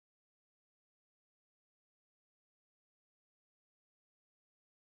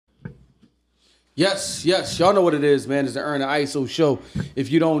Yes, yes. Y'all know what it is, man. It's the Earn the ISO show.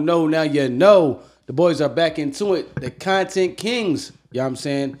 If you don't know, now you know. The boys are back into it. The content kings. You know what I'm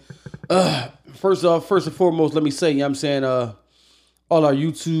saying? First off, first and foremost, let me say, you know what I'm saying, all our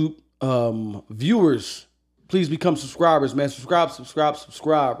YouTube viewers, please become subscribers, man.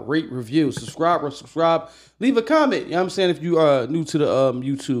 Subscribe. Rate, review. Subscribe. Leave a comment. You know what I'm saying? If you are new to the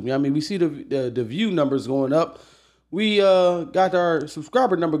YouTube. You know what I mean? We see the view numbers going up. We got our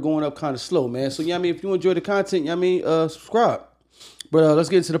subscriber number going up kind of slow, man. So, you know what I mean? If you enjoy the content, you know what I mean? Subscribe. But let's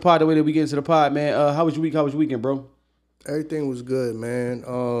get into the pod the way that we get into the pod, man. How was your week? How was your weekend, bro? Everything was good, man.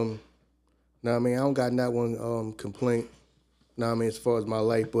 Now I mean, I don't got not one complaint. Now I mean, as far as my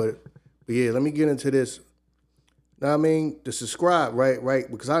life, but yeah, let me get into this. Now I mean, the subscribe, right?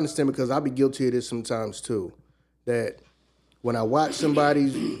 Because I understand because I be guilty of this sometimes too. That when I watch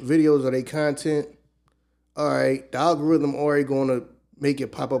somebody's videos or their content, all right, the algorithm already gonna make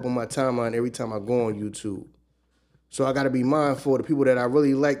it pop up on my timeline every time I go on YouTube. So I gotta be mindful of the people that I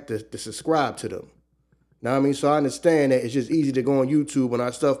really like to subscribe to them. Now I mean, so I understand that it's just easy to go on YouTube and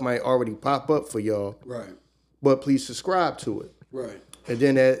our stuff might already pop up for y'all. Right. But please subscribe to it. Right. And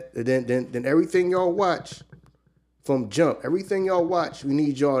then everything y'all watch from jump, everything y'all watch, we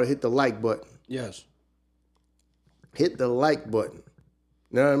need y'all to hit the like button. Yes. Hit the like button.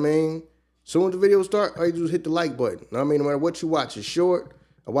 You know what I mean? Soon as the video start, all you do is hit the like button. You know what I mean? No matter what you watch, it's short,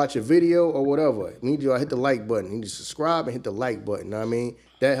 or watch a video or whatever. We need y'all to hit the like button. You need to subscribe and hit the like button. You know what I mean?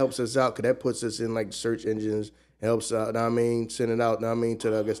 That helps us out because that puts us in like the search engines. Helps out, you know what I mean, send it out, you know what I mean,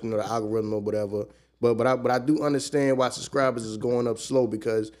 to I guess the algorithm or whatever. But I do understand why subscribers is going up slow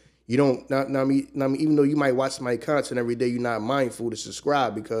because you don't not I mean, even though you might watch my content every day, you're not mindful to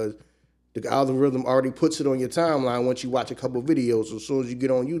subscribe because the algorithm already puts it on your timeline once you watch a couple videos. So as soon as you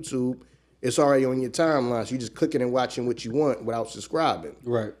get on YouTube, it's already on your timeline. So you're just clicking and watching what you want without subscribing.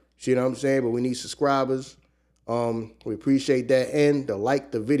 Right. See what I'm saying? But we need subscribers. We appreciate that. And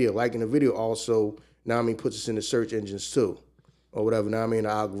the video. Liking the video also, now I mean, puts us in the search engines too. Or whatever, now I mean, the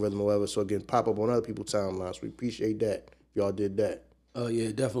algorithm or whatever. So again, pop up on other people's timelines. We appreciate that. If y'all did that.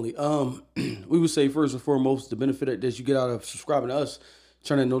 Yeah, definitely. We would say first and foremost, the benefit that you get out of subscribing to us,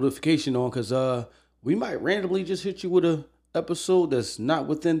 turn that notification on, because we might randomly just hit you with a episode that's not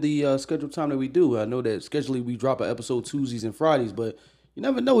within the scheduled time that we do. I know that schedulally we drop an episode Tuesdays and Fridays, but you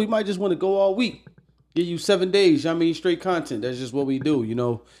never know. We might just want to go all week. Give you 7 days. I mean, straight content. That's just what we do. You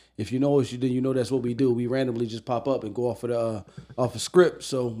know, if you know us, then you know that's what we do. We randomly just pop up and go off of a script.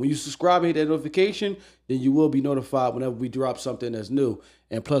 So when you subscribe and hit that notification, then you will be notified whenever we drop something that's new.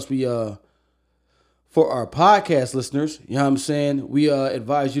 And plus, we for our podcast listeners, you know what I'm saying, we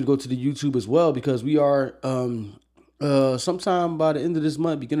advise you to go to the YouTube as well because we are sometime by the end of this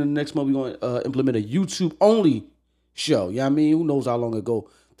month, beginning of next month, we're going to implement a YouTube only show. You know what I mean? Who knows how long ago?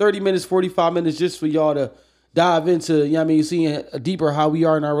 30 minutes, 45 minutes just for y'all to dive into, you know what I mean, seeing deeper how we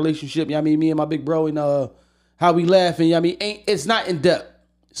are in our relationship. You know what I mean? Me and my big bro and how we laugh. And you know what I mean? It's not in depth.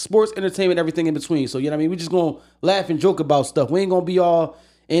 Sports, entertainment, everything in between. So, you know what I mean? We just going to laugh and joke about stuff. We ain't going to be all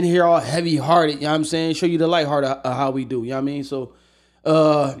in here all heavy-hearted, you know what I'm saying? Show you the lighthearted how we do, you know what I mean? So,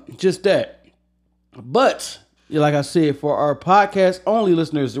 just that. But, like I said, for our podcast-only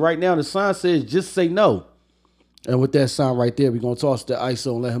listeners, right now the sign says, just say no. And with that sign right there, we're going to toss the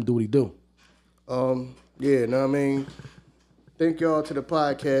ISO and let him do what he do. Yeah, know what I mean? Thank y'all to the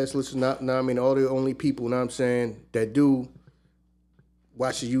podcast. Listen, know what I mean? All the only people, know what I'm saying, that do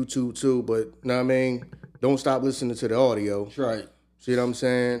watch the YouTube too, but, know what I mean? Don't stop listening to the audio. That's right. See what I'm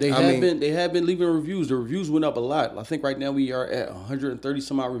saying? They have been leaving reviews. The reviews went up a lot. I think right now we are at 130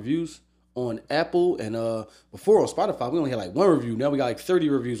 some odd reviews on Apple, and before on Spotify we only had like one review. Now we got like 30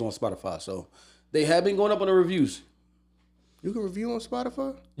 reviews on Spotify. So they have been going up on the reviews. You can review on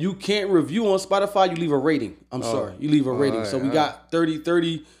Spotify? You can't review on Spotify. You leave a rating. I'm sorry. You leave a rating. Right, so we got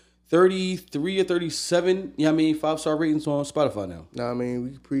 33 or 37, you know what I mean, 5-star ratings on Spotify now. Nah, I mean,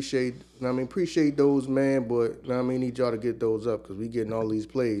 we appreciate those, man, but nah, I mean, need y'all to get those up because we getting all these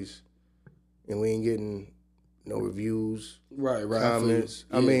plays and we ain't getting no reviews, right, comments.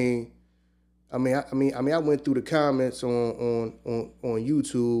 I went through the comments on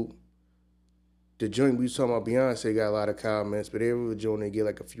YouTube. The joint we was talking about Beyonce got a lot of comments, but every joint they get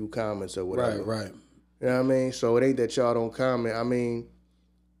like a few comments or whatever. Right. You know what I mean? So it ain't that y'all don't comment. I mean,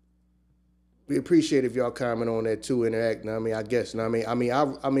 we appreciate if y'all comment on that too, interact. I mean, I guess. I mean,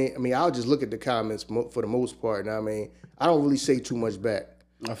 I'll just look at the comments for the most part. I mean, I don't really say too much back.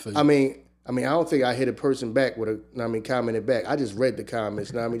 I feel you. I mean, I don't think I hit a person back with commented back. I just read the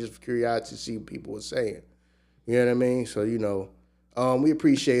comments. I mean, just for curiosity to see what people were saying. You know what I mean? So we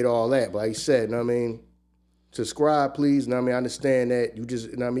appreciate all that. But like I said, I mean, subscribe, please. And I mean, I understand that you just,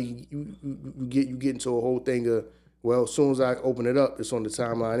 and I mean, you get into a whole thing of, well, as soon as I open it up, it's on the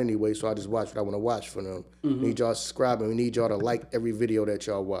timeline anyway, so I just watch what I want to watch for them. Need y'all subscribing. We need y'all to like every video that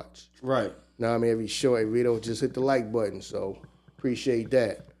y'all watch. Right. Now I mean, every show, every video, just hit the like button. So appreciate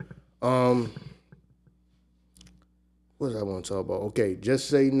that. What was I want to talk about? Okay, Just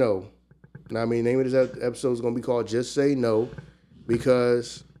Say No. Now I mean, the name of this episode is gonna be called Just Say No,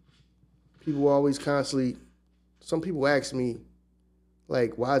 because people always constantly. Some people ask me,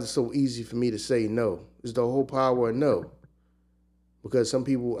 like, why is it so easy for me to say no? It's the whole power of no. Because some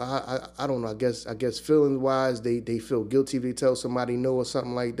people, I don't know, I guess feelings wise, they feel guilty if they tell somebody no or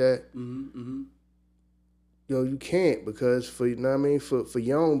something like that. Yo, you can't, because for, you know what I mean, for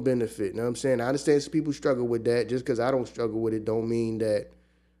your own benefit, you know what I'm saying? I understand some people struggle with that. Just because I don't struggle with it don't mean that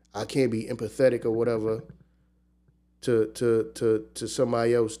I can't be empathetic or whatever to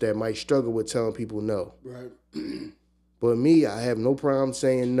somebody else that might struggle with telling people no. Right. But me, I have no problem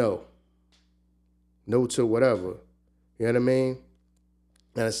saying no. No to whatever. You know what I mean?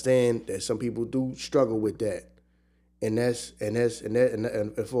 I understand that some people do struggle with that. And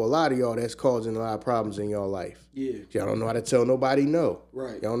for a lot of y'all, that's causing a lot of problems in your life. Yeah. Y'all don't know how to tell nobody no.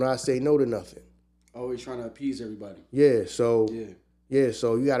 Right. Y'all don't know how to say no to nothing. Always trying to appease everybody. Yeah, so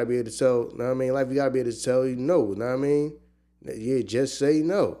so you gotta be able to tell, you know what I mean? Life, you gotta be able to tell you no, you know what I mean? Yeah, just say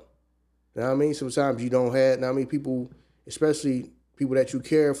no. You know what I mean? Sometimes you don't have, you know what I mean, people, especially people that you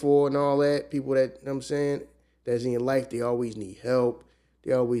care for and all that, people that, you know what I'm saying, that's in your life, they always need help.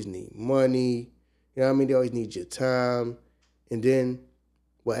 They always need money. You know what I mean? They always need your time. And then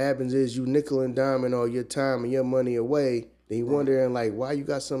what happens is you nickel and diming all your time and your money away. Then you wondering, like, why you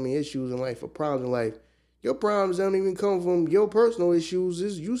got so many issues in life or problems in life. Your problems don't even come from your personal issues.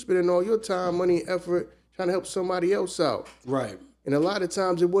 It's you spending all your time, money, and effort trying to help somebody else out. Right. And a lot of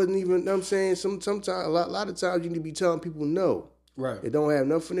times it wasn't even, you know what I'm saying, sometimes, a lot of times you need to be telling people no. Right. It don't have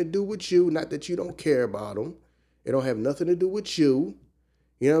nothing to do with you. Not that you don't care about them. It don't have nothing to do with you.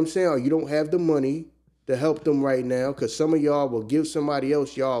 You know what I'm saying? Or you don't have the money to help them right now, because some of y'all will give somebody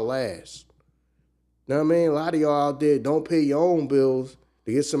else y'all last. You know what I mean? A lot of y'all out there don't pay your own bills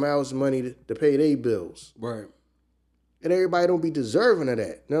to get somebody else's money to pay their bills. Right. And everybody don't be deserving of that.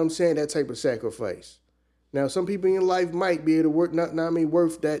 You know what I'm saying? That type of sacrifice. Now, some people in your life might be able to work, not I mean,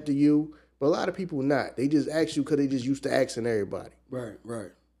 worth that to you, but a lot of people not. They just ask you because they just used to asking everybody. Right,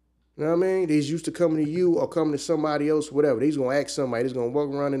 right. You know what I mean? They just used to coming to you or coming to somebody else, whatever. They just going to ask somebody. They just going to walk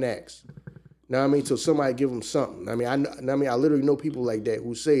around and ask. You know what I mean? Till somebody give them something. I literally know people like that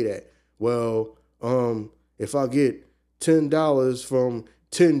who say that. Well, if I get $10 from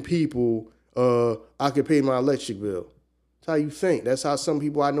 10 people, I can pay my electric bill. That's how you think. That's how some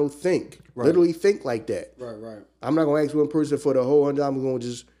people I know think. Right. Literally think like that. Right, right. I'm not gonna ask one person for the whole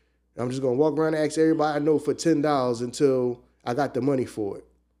 $100. I'm just gonna walk around and ask everybody I know for $10 until I got the money for it.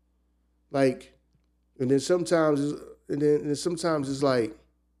 Like, and then sometimes it's like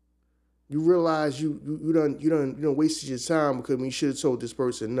you realize you done wasted your time because you should have told this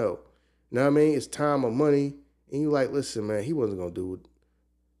person no. You know what I mean? It's time or money, and you like, listen, man, he wasn't gonna do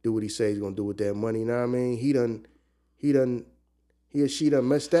what he said he's gonna do with that money. You know what I mean? He or she done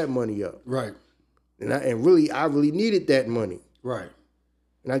messed that money up. Right. And I really needed that money. Right.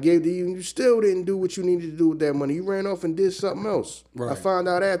 And I gave to you, and you still didn't do what you needed to do with that money. You ran off and did something else. Right. I found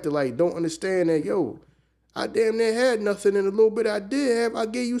out after, like, don't understand that, yo, I damn near had nothing, and a little bit I did have, I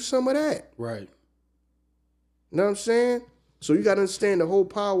gave you some of that. Right. You know what I'm saying? So you got to understand the whole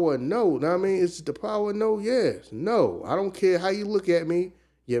power of no. You know what I mean? It's the power of no, yes. No. I don't care how you look at me.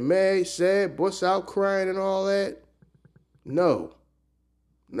 You're mad, sad, bust out crying and all that. No.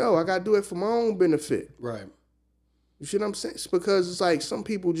 No, I got to do it for my own benefit. Right. You see what I'm saying? It's because it's like some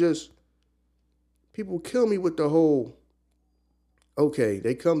people kill me with the whole, okay,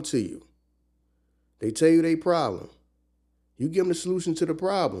 they come to you. They tell you their problem. You give them the solution to the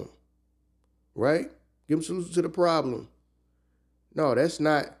problem. Right? Give them solution to the problem. No, that's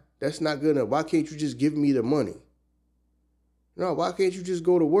not good enough. Why can't you just give me the money? No, why can't you just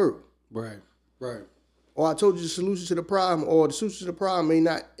go to work? Right, right. Or I told you the solution to the problem, or the solution to the problem may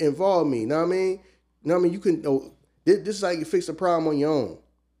not involve me. You know what I mean? You know what I mean? You can, this is how you fix the problem on your own.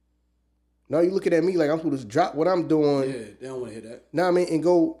 Now you looking at me like I'm supposed to drop what I'm doing. Yeah, they don't want to hear that. Know what I mean?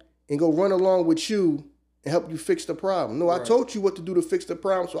 And go run along with you and help you fix the problem. No, right. I told you what to do to fix the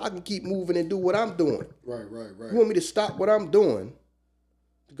problem so I can keep moving and do what I'm doing. Right. You want me to stop what I'm doing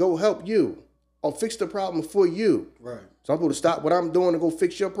to go help you or fix the problem for you. Right. So I'm supposed to stop what I'm doing to go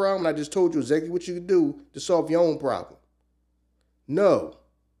fix your problem. I just told you exactly what you could do to solve your own problem. No.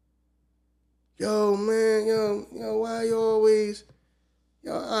 Yo, man, yo, why you always,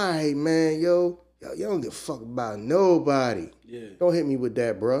 all right, man, yo, Yo, you don't give a fuck about nobody. Yeah. Don't hit me with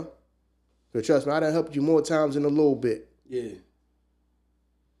that, bro. Because trust me, I done helped you more times than a little bit. Yeah.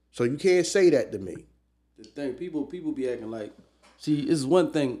 So you can't say that to me. The thing, people be acting like, see, it's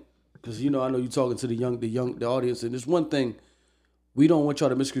one thing, because, you know, I know you talking to the audience, and it's one thing, we don't want y'all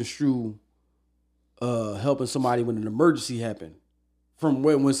to misconstrue helping somebody when an emergency happened. From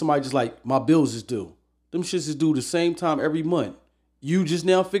when somebody just like, my bills is due. Them shits is due the same time every month. You just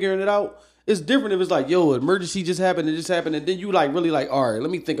now figuring it out. It's different if it's like, yo, emergency just happened, and then you like really like, all right,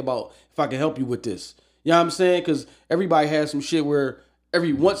 let me think about if I can help you with this. You know what I'm saying? Because everybody has some shit where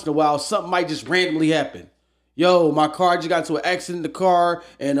every once in a while something might just randomly happen. Yo, my car just got into an accident in the car,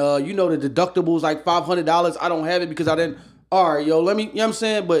 and you know the deductible is like $500. I don't have it because I didn't. All right, yo, let me. You know what I'm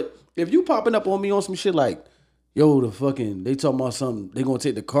saying? But if you popping up on me on some shit like, yo, they talking about something, they gonna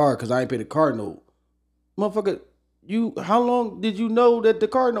take the car because I ain't paid the car note. Motherfucker, how long did you know that the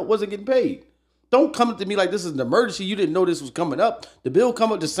car note wasn't getting paid? Don't come to me like this is an emergency. You didn't know this was coming up. The bill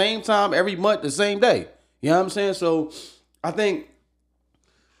come up the same time every month, the same day. You know what I'm saying? So I think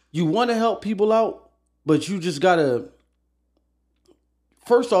you want to help people out, but you just gotta,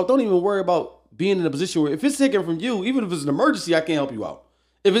 first off, don't even worry about being in a position where if it's taken from you, even if it's an emergency, I can't help you out.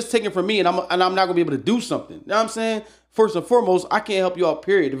 If it's taken from me and I'm not gonna be able to do something, you know what I'm saying? First and foremost, I can't help you out,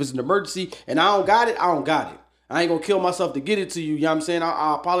 period. If it's an emergency and I don't got it, I don't got it. I ain't gonna kill myself to get it to you, you know what I'm saying?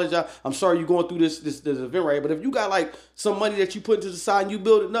 I apologize. I'm sorry you're going through this event right here. But if you got like some money that you put to the side and you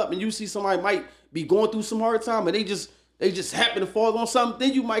build it up and you see somebody might be going through some hard time and they just happen to fall on something,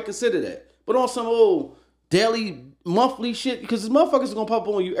 then you might consider that. But on some old daily, monthly shit, because this motherfuckers is gonna pop up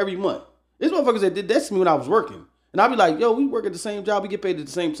on you every month. There's motherfuckers that did that to me when I was working. And I'll be like, yo, we work at the same job, we get paid at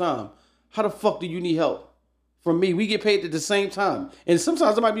the same time. How the fuck do you need help from me? We get paid at the same time. And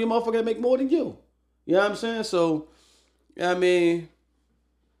sometimes there might be a motherfucker that make more than you. You know what I'm saying? So, I mean,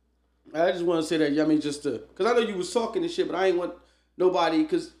 I just want to say that, I mean, just to, because I know you was talking and shit, but I ain't want nobody,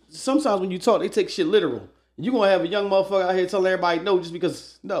 because sometimes when you talk, they take shit literal. You're going to have a young motherfucker out here telling everybody no just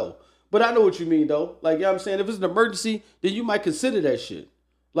because, no. But I know what you mean, though. Like, you know what I'm saying? If it's an emergency, then you might consider that shit.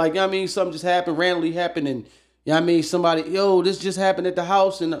 Like, you know what I mean? Something just happened, randomly happened, and, you know what I mean? Somebody, yo, this just happened at the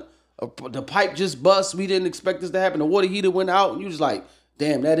house, and the pipe just bust. We didn't expect this to happen. The water heater went out, and you just like,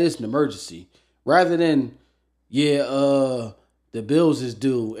 damn, that is an emergency. Rather than, yeah, the bills is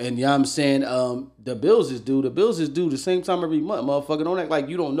due. And you know what I'm saying? The bills is due. The bills is due the same time every month, motherfucker. Don't act like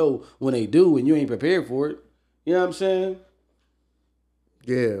you don't know when they do and you ain't prepared for it. You know what I'm saying?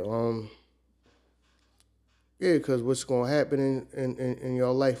 Yeah, yeah, because what's gonna happen in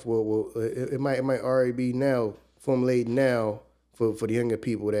your life it might already be now formulated now for the younger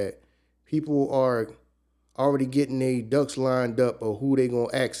people, that people are already getting their ducks lined up of who they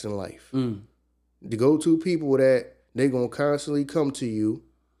gonna ask in life. The go-to people that they gonna constantly come to you,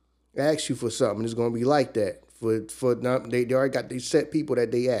 ask you for something. It's gonna be like that. They already got these set people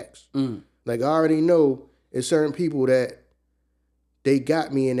that they ask. Like I already know it's certain people that they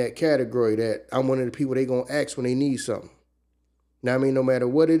got me in that category, that I'm one of the people they gonna ask when they need something. Now I mean, no matter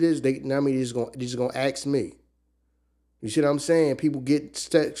what it is, they just gonna ask me. You see what I'm saying? People get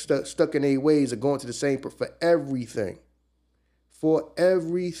stuck in their ways of going to the same for everything. For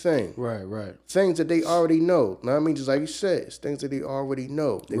everything. Right. Things that they already know. Now I mean, just like you said, it's things that they already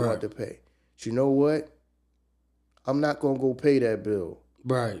know they want to pay. But you know what? I'm not gonna go pay that bill.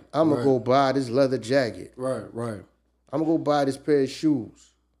 Right. I'm gonna go buy this leather jacket. Right. I'm gonna go buy this pair of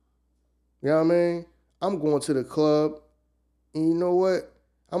shoes. You know what I mean? I'm going to the club, and you know what?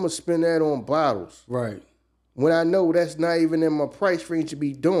 I'm gonna spend that on bottles. Right. When I know that's not even in my price range to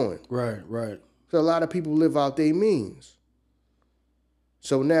be doing. Right. So a lot of people live out their means.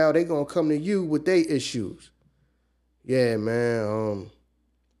 So now they gonna come to you with their issues. Yeah, man.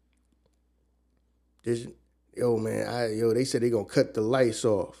 They said they gonna cut the lights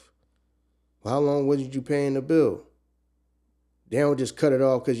off. Well, how long wasn't you paying the bill? They don't just cut it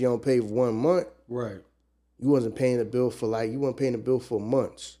off because you don't pay for 1 month. Right. You wasn't paying the bill for you weren't paying the bill for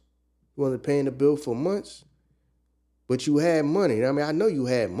months. You wasn't paying the bill for months, but you had money. I mean, I know you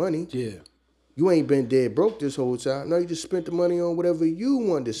had money. Yeah. You ain't been dead broke this whole time. No, you just spent the money on whatever you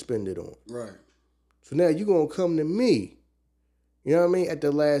wanted to spend it on. Right. So now you gonna come to me, you know what I mean, at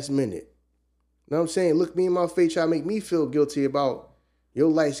the last minute. You know what I'm saying? Look me in my face, try to make me feel guilty about your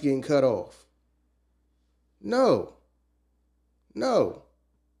lights getting cut off. No.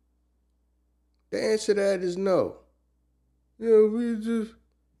 The answer to that is no. My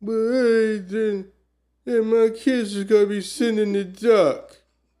kids just gotta be sitting in the dark.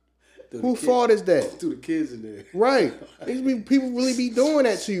 Who fault is that? Threw the kids in there. Right. People really be doing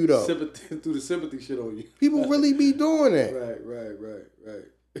that to you, though. Threw the sympathy shit on you. People really be doing that. Right.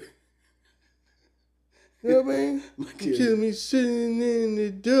 You know what I mean? You kill me sitting in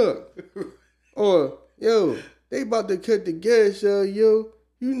the dark. Or, yo, they about to cut the gas out, yo.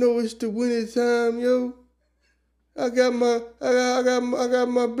 You know it's the winter time, yo. I got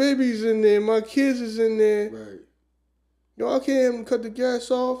my babies in there. My kids is in there. Right. Yo, I can't even cut the gas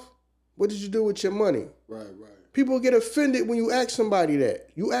off. What did you do with your money? Right. People get offended when you ask somebody that.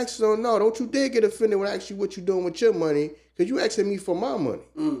 You ask them, no, don't you dare get offended when I ask you what you doing with your money, because you asking me for my money.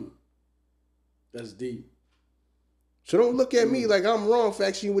 That's deep. So don't look at me like I'm wrong for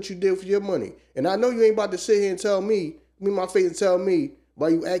asking you what you did for your money. And I know you ain't about to sit here and tell me my face and tell me, why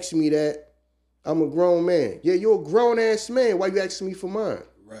you asking me that? I'm a grown man. Yeah, you're a grown-ass man. Why you asking me for mine?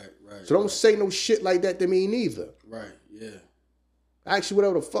 Right. So don't say no shit like that to me neither. Right, yeah. I ask you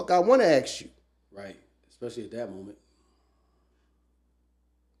whatever the fuck I want to ask you. Right, especially at that moment.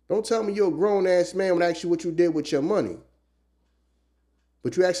 Don't tell me you're a grown-ass man when I ask you what you did with your money.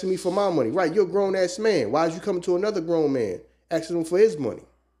 But you asking me for my money. Right, you're a grown-ass man. Why is you coming to another grown man asking him for his money?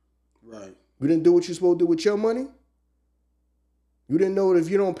 Right. You didn't do what you're supposed to do with your money? You didn't know that if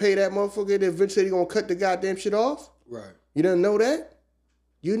you don't pay that motherfucker, that eventually they're going to cut the goddamn shit off? Right. You didn't know that?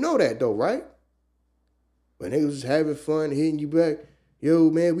 You know that though, right? When they was just having fun, hitting you back. Yo,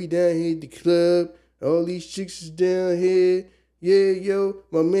 man, we down here at the club. All these chicks is down here. Yeah, yo,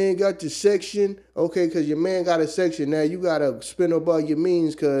 my man got the section. Okay, because your man got a section. Now you got to spend up all your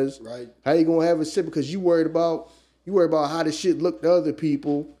means, because right. How you going to have a sip? Because you worried about how the shit look to other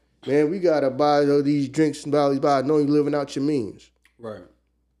people. Man, we got to buy all these drinks and all these bottles knowing you living out your means. Right.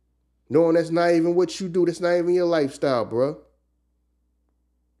 Knowing that's not even what you do. That's not even your lifestyle, bro.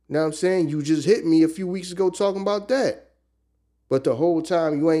 Now I'm saying, you just hit me a few weeks ago talking about that. But the whole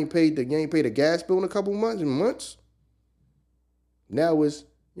time you ain't paid the gas bill in a couple months. Now it's,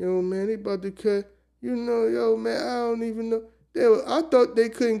 yo, man, they about to cut, yo, man, I don't even know. I thought they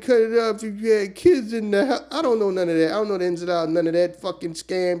couldn't cut it off if you had kids in the house. I don't know none of that. I don't know the ins and outs, none of that fucking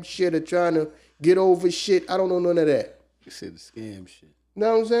scam shit or trying to get over shit. I don't know none of that. You said the scam shit.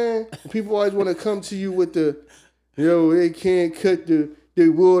 Know what I'm saying? People always want to come to you with the, yo, they can't cut the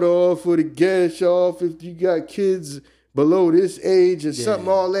water off or the gas off if you got kids below this age or something,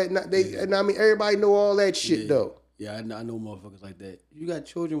 all that. And I mean, everybody know all that shit, though. Yeah, I know motherfuckers like that. You got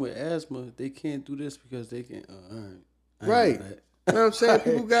children with asthma, they can't do this because they can't. All right. Right. You know what I'm saying?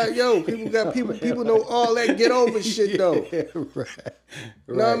 People know all that get over shit, though. Right.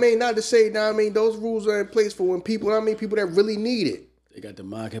 You know what I mean? Not to say, those rules are in place for when people, people that really need it. They got the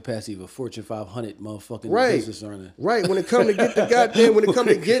mind capacity of a Fortune 500 motherfucking business owner. Right. When it come to get the goddamn, when it come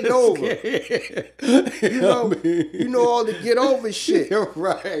to getting over. You know all the get over shit.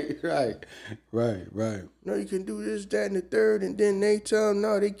 Right. No, you can do this, that, and the third, and then they tell them,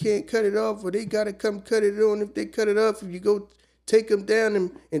 no, they can't cut it off, or they got to come cut it on. If they cut it off, if you go take them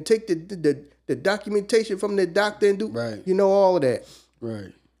down and take the documentation from the doctor and do, you know all of that.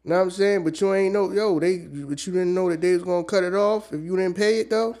 Right. Know what I'm saying? But you ain't know, but you didn't know that they was going to cut it off if you didn't pay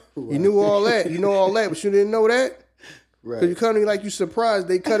it, though? Right. You knew all that. You know all that, but you didn't know that? Right. Because you come to me like you surprised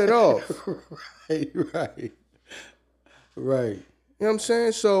they cut it off. Right. You know what I'm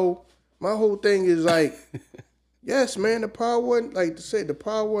saying? So my whole thing is like, yes, man, the power wasn't, like to say, the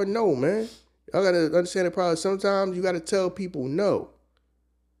power wasn't no, man. I got to understand the power. Sometimes you got to tell people no.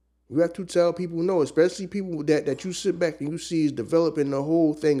 You have to tell people no, especially people that you sit back and you see is developing the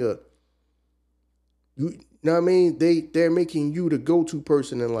whole thing of, you know what I mean? They're making you the go-to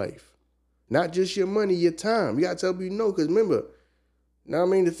person in life. Not just your money, your time. You got to tell people no, because remember, you know what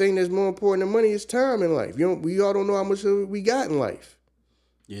I mean? The thing that's more important than money is time in life. We all don't know how much we got in life.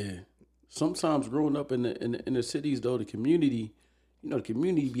 Yeah. Sometimes growing up in the cities, though, the community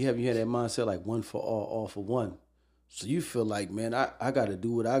be having you had that mindset like one for all for one. So you feel like, man, I got to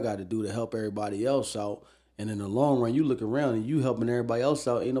do what I got to do to help everybody else out. And in the long run, you look around and you helping everybody else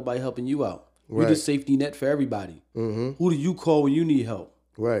out. Ain't nobody helping you out. Right. You're the safety net for everybody. Mm-hmm. Who do you call when you need help?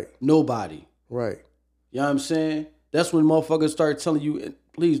 Right. Nobody. Right. You know what I'm saying? That's when motherfuckers start telling you,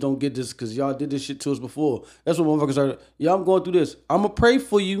 please don't get this because y'all did this shit to us before. That's when motherfuckers start, I'm going through this. I'm going to pray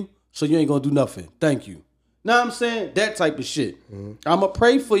for you so you ain't going to do nothing. Thank you. Know what I'm saying? That type of shit. Mm-hmm. I'm going to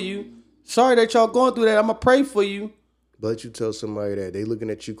pray for you. Sorry that y'all going through that. I'm going to pray for you. But you tell somebody that, they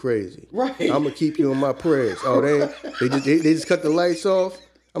looking at you crazy. Right. I'm gonna keep you in my prayers. Oh, they just cut the lights off.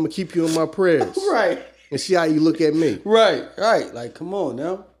 I'm gonna keep you in my prayers. Right. And see how you look at me. Right. Like, come on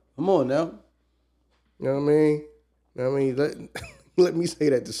now. You know what I mean? Let me say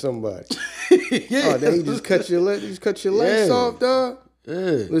that to somebody. Yeah. Oh, they just cut your lights off, dog.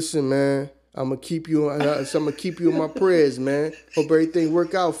 Yeah. Listen, man. I'm gonna keep you in my prayers, man. Hope everything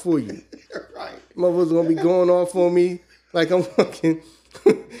work out for you. Right. Motherfuckers gonna be going off on me like I'm fucking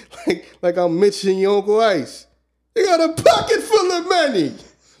like I'm Mitch and your Uncle Ice. You got a pocket full of money.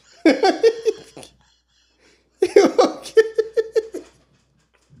 You okay?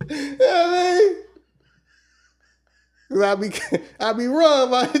 You know what I mean? I be wrong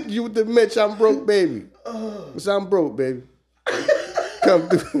if I hit you with the Mitch, I'm broke, baby. Cause I'm broke, baby.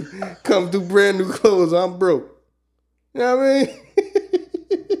 Come through brand new clothes, I'm broke. You know what I mean?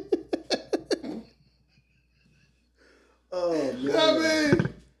 Oh man. You know what I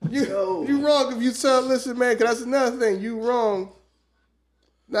mean? You wrong if you tell, listen, man, cause that's another thing. You wrong.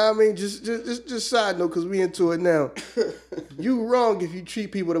 Know what I mean? Just side note, cause we into it now. You wrong if you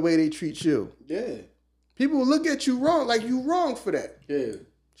treat people the way they treat you. Yeah. People will look at you wrong, like you wrong for that. Yeah.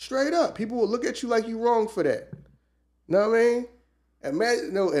 Straight up. People will look at you like you wrong for that. Know what I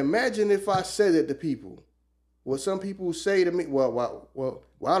mean? Imagine if I said it to people. What some people say to me, well,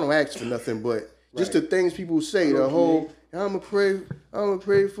 I don't ask for nothing, but just the things people say, the whole, I'ma pray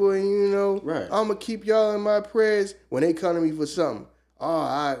for you, you know. Right. I'ma keep y'all in my prayers when they come to me for something. Oh,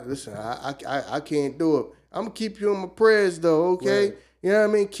 I can't do it. I'ma keep you in my prayers though, okay? Right. You know what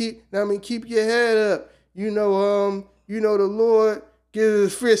I mean? Keep your head up. You know the Lord gives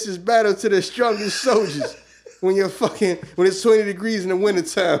his fiercest battle to the strongest soldiers. When it's 20 degrees in the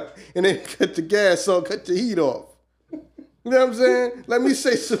wintertime and they cut the gas off, cut the heat off. You know what I'm saying? Let me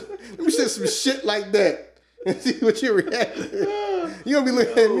say some shit like that and see what your reaction is. You're gonna be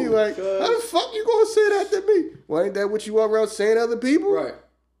looking at me like, how the fuck you gonna say that to me? Well, ain't that what you walk around saying to other people? Right.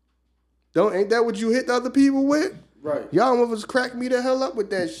 Ain't that what you hit the other people with? Right. Y'all motherfuckers crack me the hell up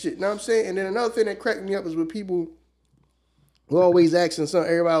with that shit. Know what I'm saying? And then another thing that cracked me up is with people who always asking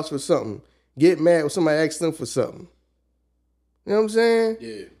everybody else for something. Get mad when somebody asks them for something. You know what I'm saying?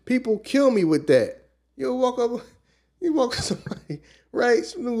 Yeah. People kill me with that. You walk up somebody, right?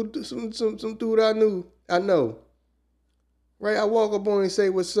 Some dude I know. Right? I walk up on him and say,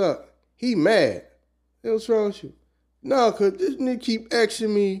 what's up? He mad. What's wrong with you? No, cause this nigga keep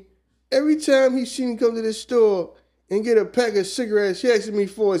asking me every time he see me come to the store and get a pack of cigarettes, he asking me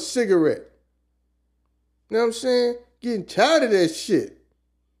for a cigarette. You know what I'm saying? Getting tired of that shit.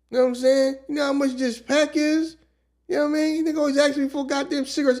 You know what I'm saying? You know how much this pack is? You know what I mean? Nigga always ask me for goddamn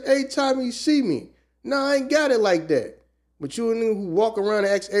cigarettes every time he see me. No, I ain't got it like that. But you a nigga who walk around and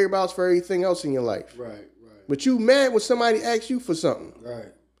ask everybody else for everything else in your life. Right. But you mad when somebody asks you for something.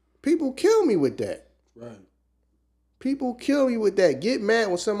 Right. People kill me with that. Right. People kill me with that. Get mad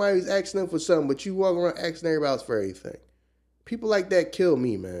when somebody's asking them for something, but you walk around asking everybody else for everything. People like that kill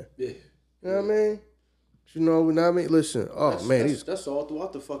me, man. Yeah. You know what I mean? You know what I mean? Listen, that's all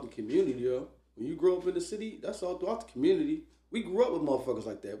throughout the fucking community, yo. When you grow up in the city, that's all throughout the community. We grew up with motherfuckers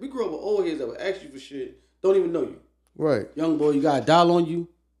like that. We grew up with old heads that would ask you for shit, don't even know you. Right. Young boy, you got a dollar on you.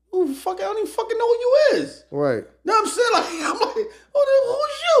 Who the fuck? I don't even fucking know who you is. Right. You know what I'm saying? I'm like,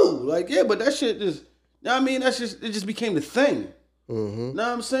 who's you? Like, yeah, but that shit just, you know what I mean? It just became the thing. Mm-hmm. You know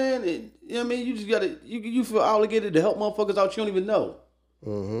what I'm saying? You know what I mean? You just gotta, you feel obligated to help motherfuckers out you don't even know.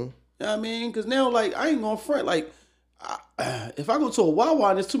 Mm-hmm. You know what I mean? Because now, like, I ain't gonna front. Like, if I go to a Wawa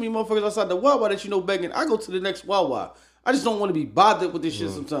and there's too many motherfuckers outside the Wawa that you know begging, I go to the next Wawa. I just don't want to be bothered with this shit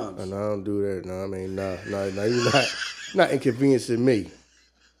sometimes. No, I don't do that. No, I mean, no, you're not inconveniencing me.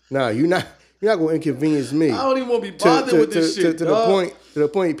 No, you're not gonna inconvenience me. I don't even want to be bothered with this shit. To the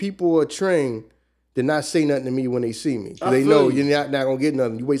point, people are trained to not say nothing to me when they see me. They know you're not gonna get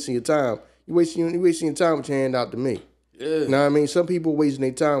nothing. You wasting your time. You wasting your time with your hand out to me. Yeah. Now I mean, some people wasting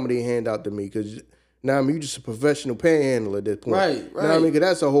their time when they hand out to me because now I mean, you just a professional panhandler at this point. Right. Now I mean, because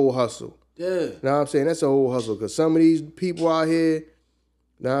that's a whole hustle. Yeah. Now I'm saying that's a whole hustle because some of these people out here,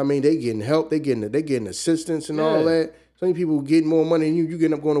 now I mean, they getting help, they getting assistance and all that. Some people getting more money than you. You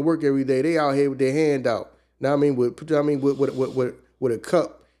getting up going to work every day. They out here with their hand out. Now I mean, with a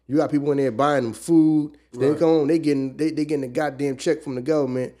cup. You got people in there buying them food. They come home, they getting a goddamn check from the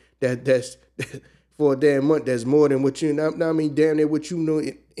government that's for a damn month. That's more than what you. Now I mean, damn near what you know,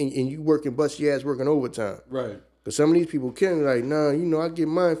 and you working bust your ass working overtime. Right. Because some of these people killing like, nah, you know, I get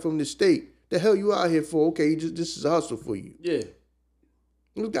mine from the state. The hell you out here for? Okay, this is a hustle for you. Yeah.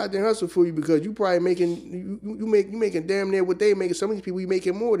 It's goddamn hustle for you because you probably making you making damn near what they making. Some of these people you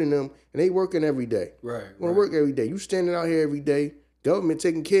making more than them, and they working every day. Right. Want to work every day. You standing out here every day. Government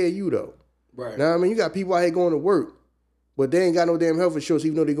taking care of you though. Right. Now I mean, you got people out here going to work, but they ain't got no damn health insurance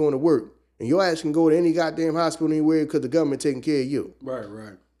even though they going to work, and your ass can go to any goddamn hospital anywhere because the government taking care of you. Right. Right.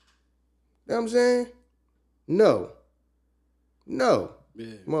 You know what I'm saying? No. Yeah.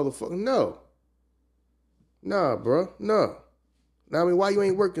 Motherfucker, no. Nah, bro, no. Now, I mean, why you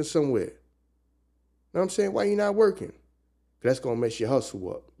ain't working somewhere? Know what I'm saying? Why you not working? That's going to mess your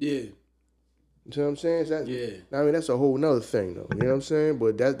hustle up. Yeah. You know what I'm saying? Yeah. I mean, that's a whole nother thing, though. You know what I'm saying?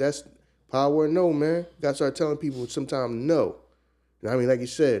 But that's power of no, man. You gotta start telling people sometimes no. You know what I mean, like you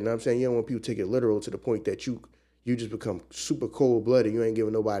said, you know what I'm saying? You don't want people to take it literal to the point that you just become super cold-blooded. You ain't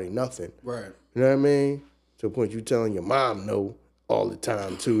giving nobody nothing. Right. You know what I mean? To the point you telling your mom no all the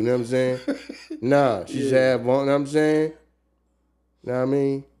time, too. You know what I'm saying? Nah, she should have on, you know what I'm saying? You know what I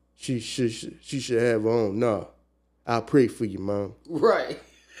mean? She should have on. Nah, I'll pray for you, mom. Right.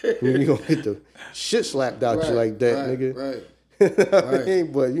 You gonna get the shit slapped out you like that, nigga. Right.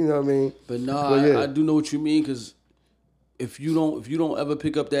 Right. But you know what I mean? But nah, I do know what you mean, because if you don't ever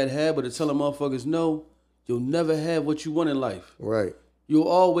pick up that habit of telling motherfuckers no, you'll never have what you want in life. Right. You'll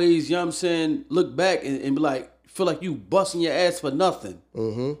always, you know what I'm saying, look back and be like, feel like you busting your ass for nothing.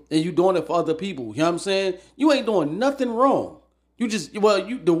 Mm-hmm. And you doing it for other people. You know what I'm saying? You ain't doing nothing wrong.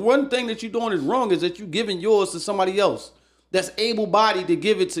 The one thing that you're doing is wrong is that you giving yours to somebody else that's able-bodied to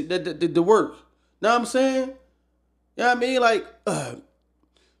give it to the work. Know what I'm saying? You know what I mean? Like,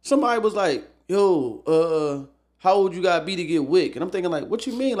 somebody was like, yo, how old you gotta be to get WIC? And I'm thinking like, what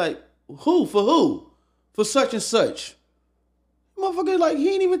you mean? Like, who? For who? For such and such. Motherfucker, like,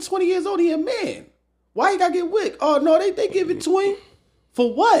 he ain't even 20 years old. He a man. Why he gotta get WIC? Oh, no, they give it to him.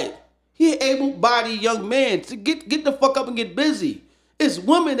 For what? He an able-bodied young man. To get the fuck up and get busy. It's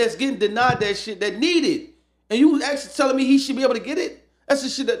women that's getting denied that shit that need it. And you actually telling me he should be able to get it? That's the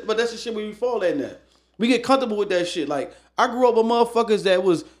shit that's the shit where we fall at now. We get comfortable with that shit. Like, I grew up with motherfuckers that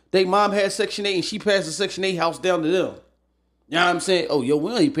was, they mom had Section 8 and she passed the Section 8 house down to them. You know what I'm saying? Oh, yo,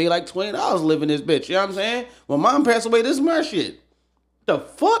 we only pay like $20 living this bitch. You know what I'm saying? When mom passed away, this is my shit. The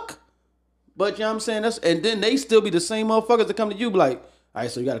fuck? But you know what I'm saying? And then they still be the same motherfuckers that come to you be like, all right,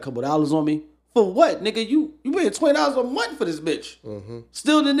 so you got a couple dollars on me? For what, nigga? You paying $20 a month for this bitch. Mm-hmm.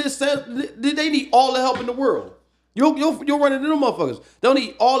 Still in this sense, they need all the help in the world. You'll run into them motherfuckers. They'll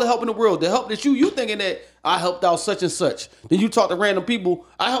need all the help in the world. The help that you thinking that I helped out such and such. Then you talk to random people,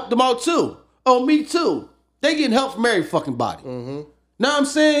 I helped them out too. Oh, me too. They getting help from every fucking body. Mm-hmm. Know what I'm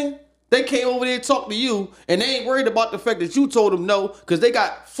saying? They came over there and talked to you, and they ain't worried about the fact that you told them no, because they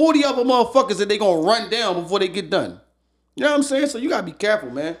got 40 other motherfuckers that they gonna run down before they get done. You know what I'm saying? So you gotta be careful,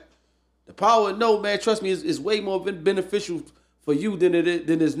 man. The power of no, man, trust me, is way more beneficial for you than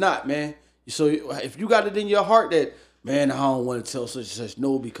it's not, man. So if you got it in your heart that, man, I don't want to tell such and such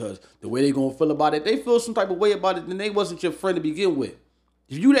no because the way they gonna feel about it, they feel some type of way about it, then they wasn't your friend to begin with.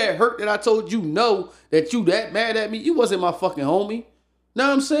 If you that hurt that I told you no, that you that mad at me, you wasn't my fucking homie. Know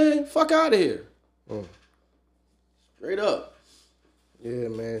what I'm saying? Fuck out of here. Straight up. Yeah,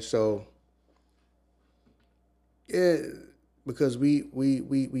 man. So, yeah, because we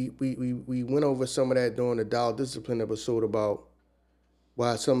went over some of that during the Dial Discipline episode about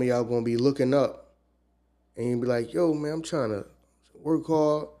why some of y'all gonna be looking up and you be like, yo, man, I'm trying to work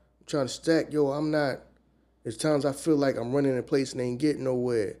hard, I'm trying to stack. Yo, I'm not. There's times I feel like I'm running in place and ain't getting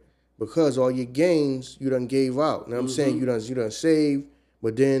nowhere because all your gains you done gave out. You know what I'm saying? You done saved,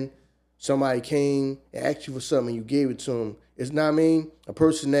 but then somebody came and asked you for something, you gave it to them. It's not, I mean, a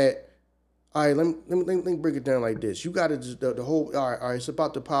person that, all right, let me break it down like this. You got to the whole, all right, it's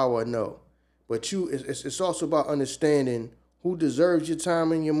about the power of no. But it's also about understanding who deserves your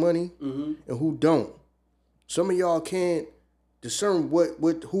time and your money and who don't. Some of y'all can't discern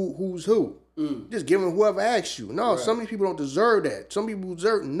who's who. Just giving whoever asks you. No, right. Some of these people don't deserve that. Some people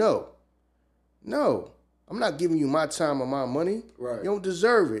deserve no. I'm not giving you my time or my money. Right. You don't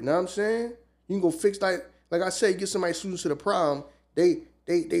deserve it. Know what I'm saying? You can go fix like I said, get somebody students to the prom. They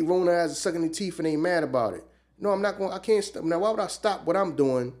rolling their eyes and sucking their teeth and they mad about it. No, I'm not going. I can't stop. Now, why would I stop what I'm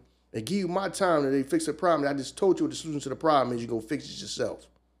doing and give you my time that they fix the problem? I just told you what the solution to the problem is. You go fix it yourself.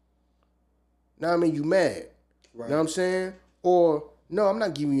 Now I mean you mad. Right. Know what I'm saying? Or no, I'm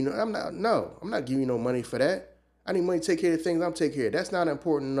not giving you. I'm not giving you no money for that. I need money to take care of the things I'm taking care of. That's not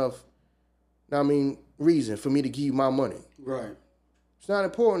important enough. I mean, reason for me to give you my money. Right. It's not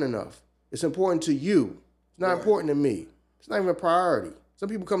important enough. It's important to you. It's not important to me. It's not even a priority. Some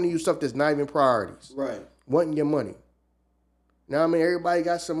people come to you stuff that's not even priorities. Right. Wanting your money. Now I mean, everybody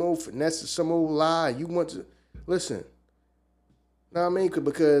got some old finesse, some old lie. You want to listen. Now I mean,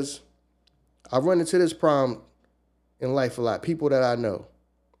 because I run into this problem in life a lot. People that I know.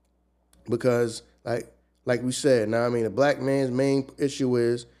 Because like we said, now I mean, a black man's main issue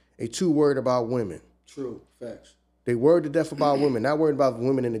is they too worried about women. True. Facts. They worried to death about women. Not worried about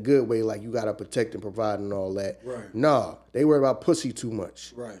women in a good way, like you got to protect and provide and all that. Right. Nah, they worried about pussy too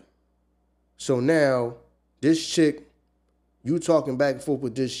much. Right. So now, this chick, you talking back and forth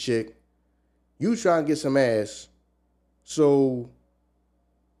with this chick, you trying to get some ass, so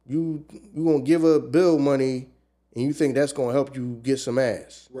you going to give her bill money and you think that's going to help you get some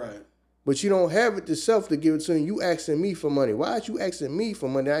ass. Right. but you don't have it yourself to give it to you. You asking me for money. Why are you asking me for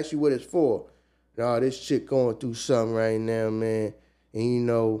money? Ask you what it's for. Nah, this chick going through something right now, man. And you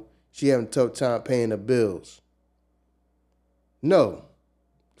know, she having a tough time paying the bills. No.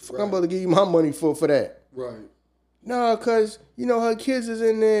 Fuck, I'm about to give you my money for that. Right. Nah, cause you know her kids is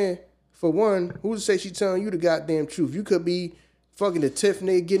in there. For one, who to say she telling you the goddamn truth? You could be fucking the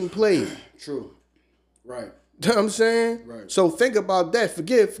Tiffany getting played. True. Right. You know what I'm saying? Right. So think about that.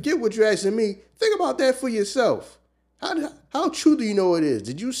 Forget what you're asking me. Think about that for yourself. How true do you know it is?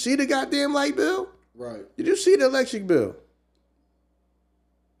 Did you see the goddamn light bill? Right. Did you see the electric bill?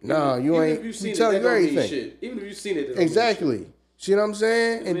 Nah, you ain't. You tell you everything. Shit. Even if you seen it. Exactly. See what I'm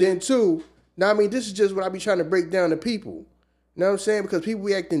saying? And then two, now I mean, this is just what I be trying to break down to people. You know what I'm saying? Because people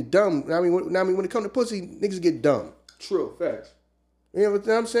be acting dumb. I mean, when it comes to pussy, niggas get dumb. True. Facts. You know what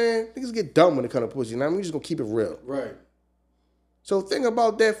I'm saying? Niggas get dumb when it comes to pussy. Now I mean, we just gonna keep it real. Right. So think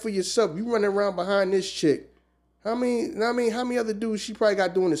about that for yourself. You running around behind this chick. How many other dudes she probably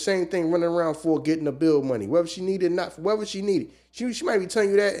got doing the same thing, running around for getting the bill money, whether she needed or not, whether she needed. She might be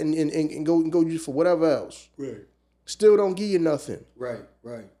telling you that and go use for whatever else. Right. Still don't give you nothing. Right.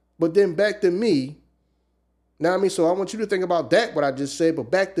 Right. But then back to me. Now I mean, so I want you to think about that, what I just said, but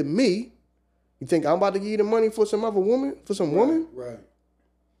back to me. You think I'm about to give you the money for some other woman? For some woman? Right.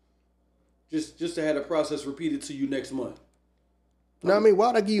 Just to have the process repeated to you next month. Now I mean,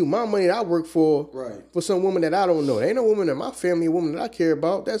 why'd I give you my money that I work for? Right. For some woman that I don't know. There ain't no woman in my family, a woman that I care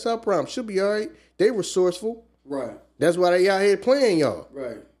about. That's her problem. She'll be all right. They resourceful. Right. That's why they out here playing y'all.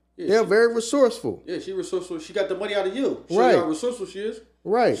 Right. Yeah, They're very resourceful. Yeah, she resourceful. She got the money out of you. Show Right. you how resourceful she is.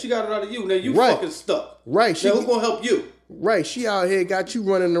 Right. She got it out of you. Now you Right. fucking stuck. Right. Now who's gonna help you? Right. She out here got you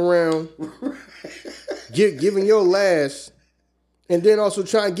running around, giving your last, and then also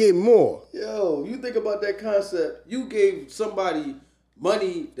trying to get more. Yo, you think about that concept. You gave somebody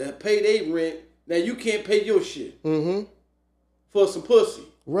money that paid their rent. Now you can't pay your shit. Mm-hmm. For some pussy.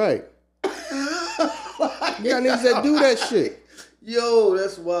 Right. You got niggas that do that shit. Yo,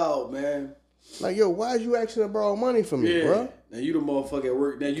 that's wild, man. Like, yo, why is you asking to borrow money from me, bro? Now you the motherfucker at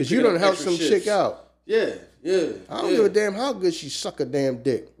work. Now you Because you done help some chick out. Yeah. I don't give a damn how good she suck a damn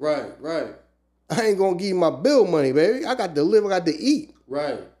dick. Right. I ain't gonna give you my bill money, baby. I got to live, I got to eat.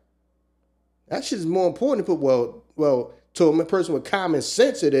 Right. That shit's more important to put, well, to a person with common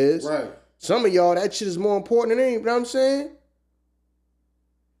sense it is. Right. Some of y'all, that shit is more important than anything, you know what I'm saying?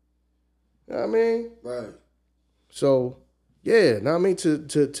 You know what I mean? Right. So, yeah, know what I mean?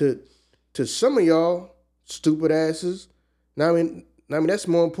 To some of y'all, stupid asses, know what I mean, that's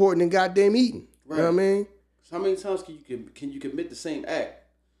more important than goddamn eating. Right. You know what I mean? So how many times can you commit the same act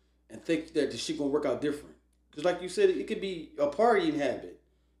and think that the shit gonna work out different? Because like you said, it could be a partying habit.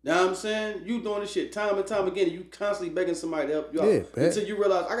 Now I'm saying? You doing this shit time and time again, and you constantly begging somebody to help you out until you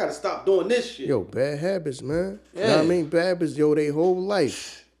realize, I gotta stop doing this shit. Yo, bad habits, man. Yeah. You know what I mean? Bad habits, yo, they whole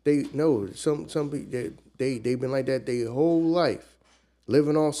life. They know some people they been like that their whole life.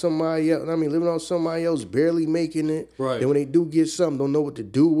 Living on somebody else. I mean, living on somebody else, barely making it. Right. Then when they do get something, don't know what to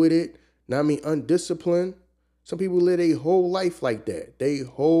do with it. Now I mean, undisciplined. Some people live their whole life like that. They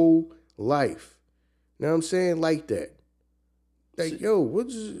whole life. You know what I'm saying? Like that. Like, yo,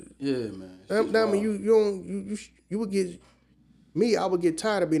 what's... Yeah, man. I mean, you would get... Me, I would get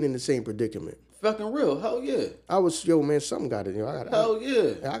tired of being in the same predicament. Fucking real. Hell yeah. I was, yo, man, something got it. You know, Hell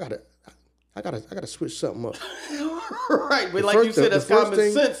yeah. I gotta switch something up. Right, but like you said, that's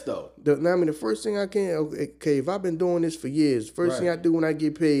common sense, though. The first thing I can, okay, if I've been doing this for years, first thing I do when I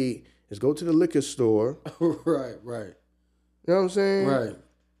get paid is go to the liquor store. Right. You know what I'm saying? Right.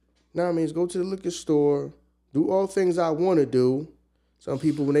 Now I mean, is go to the liquor store, do all things I want to do. Some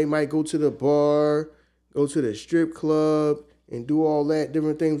people, when they might go to the bar, go to the strip club, and do all that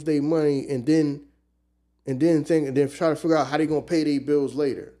different things with their money, and then try to figure out how they gonna pay their bills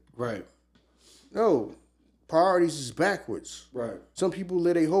later. Right. No, priorities is backwards. Right. Some people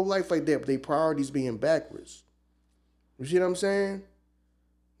live their whole life like that, but their priorities being backwards. You see what I'm saying?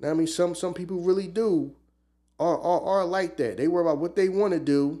 Now, I mean, some people really do are like that. They worry about what they want to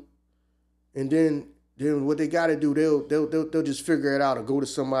do, and then what they got to do, they'll just figure it out or go to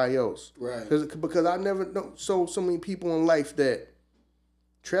somebody else. Right. Because I never know so many people in life that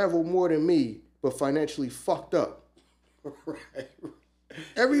travel more than me, but financially fucked up. Right.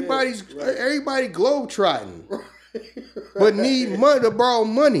 Everybody globetrotting, but need money to borrow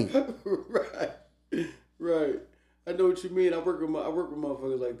money. Right. I know what you mean. I work with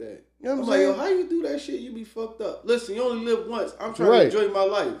motherfuckers like that. You know what I'm I'm like, saying? yo, how you do that shit? You be fucked up. Listen, you only live once. I'm trying to enjoy my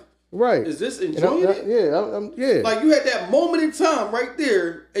life. Right. Is this enjoying it? Yeah. Like you had that moment in time right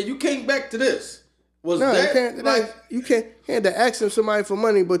there, and you came back to this. You can't have to ask somebody for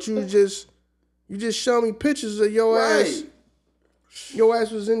money, but you just You just showed me pictures of your ass. Your ass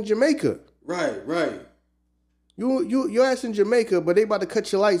was in Jamaica. Right. Your ass in Jamaica, but they about to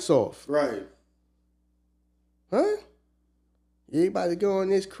cut your lights off. Right. Huh? You about to go on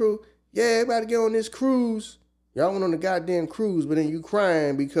this cruise? Yeah, about to go on this cruise. Y'all went on the goddamn cruise, but then you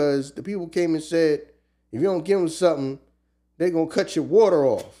crying because the people came and said, if you don't give them something, they gonna cut your water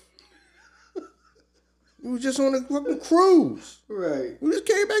off. You was just on a fucking cruise. Right. You just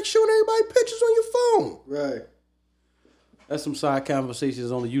came back showing everybody pictures on your phone. Right. That's some side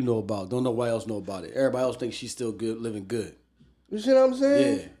conversations only you know about. Don't nobody else know about it. Everybody else thinks she's still good, living good. You see what I'm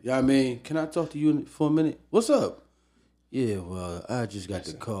saying? Yeah. You know what I mean? Can I talk to you for a minute? What's up? Yeah, well, I just got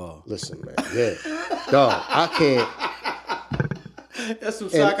the call. Listen, man. Yeah. Dog, I can't. That's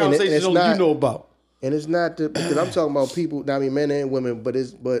some side conversations only you know about. And it's not because I'm talking about people, I mean, men and women, but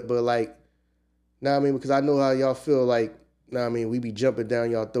like, know what I mean? Because I know how y'all feel like, know what I mean? We be jumping down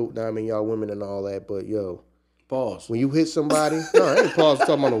y'all throat, know what I mean? Y'all women and all that, but yo. Pause. When you hit somebody, no, I ain't pause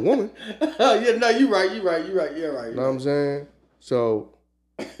talking about a woman. Yeah, no, you right. Yeah, right. You know what I'm saying? So.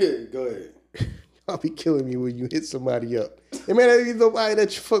 Go ahead. Y'all be killing me when you hit somebody up. It may not be nobody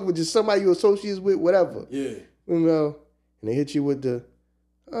that you fuck with, just somebody you associates with, whatever. Yeah. You know, and they hit you with the,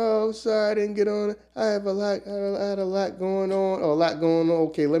 oh, sorry, I didn't get on. I had a lot going on.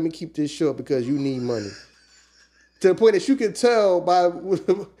 Okay, let me keep this short because you need money. To the point that you can tell by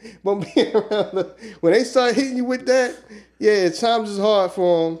being around when they start hitting you with that, yeah, times is hard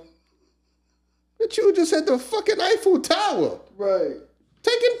for them. But you just at the fucking Eiffel Tower. Right.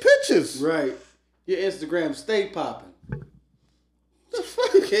 Taking pictures. Right. Your Instagram stay popping. The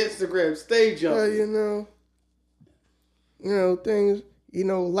fuck? Your Instagram stay jumping. You know, things,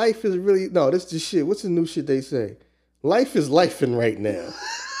 life is really, no, this is the shit. What's the new shit they say? Life is lifing right now.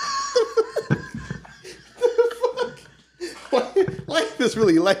 Life is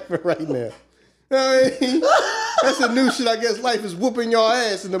really lifing right now. I mean, that's the new shit. I guess life is whooping your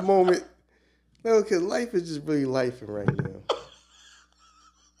ass in the moment. No, because life is just really lifing right now.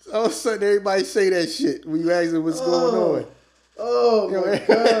 All of a sudden, everybody say that shit when you ask them what's going on. Oh, my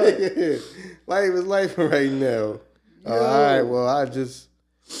God. Yeah. Life is lifing right now. All right, well, all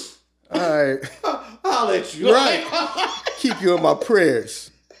right. I'll let you. Right. Keep you in my prayers.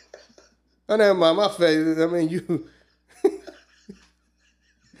 I never mind my face. I mean, you.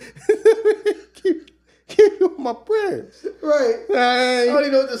 keep you in my prayers. Right. I don't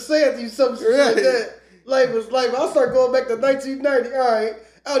even know what to say after you something like that. Life is life. I'll start going back to 1990. All right.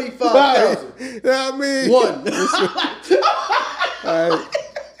 Audi 5000. Right. You know what I mean? One. All right.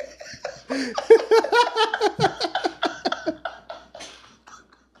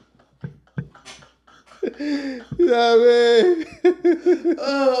 You know what I mean?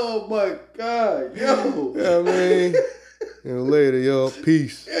 Oh my God, yo. You know what I mean? And later, yo,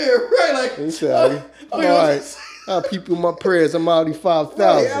 peace. Yeah, right. Like, sorry. All right. I'll keep you in my prayers. I'm Audi 5000.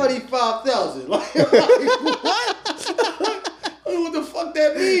 Right, Audi 5000. Like, what? What the fuck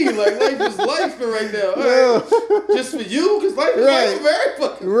that mean? Like, life is life right now. Right. Just for you? Because life is life very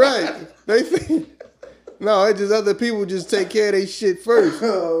fucking right. They think, no, it's just other people just take care of their shit first.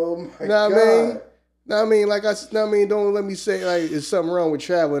 Oh my God. I mean, don't let me say like there's something wrong with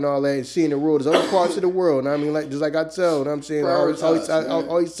traveling and all that and seeing the world. There's other parts of the world. I mean, like just like I tell, I'm saying, I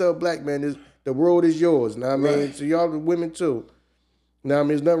always tell black men, the world is yours. Know what I mean? Right. So y'all the women too. Now I mean,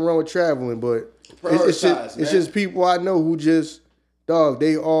 there's nothing wrong with traveling, but it's just people I know who just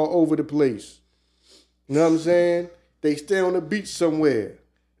they all over the place. You know what I'm saying? They stay on the beach somewhere.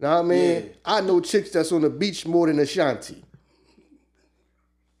 Know what I mean? Yeah. I know chicks that's on the beach more than Ashanti.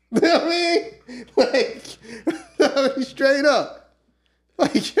 You know what I mean? Like, straight up.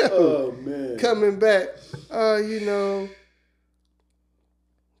 Like, yo, oh, man. Coming back,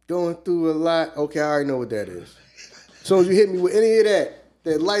 going through a lot. Okay, I already know what that is. So as you hit me with any of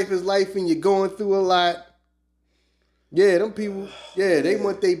that life is life and you're going through a lot. Yeah, them people, they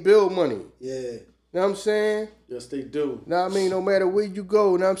want their bill money. Yeah. Know what I'm saying? Yes, they do. Know what I mean? No matter where you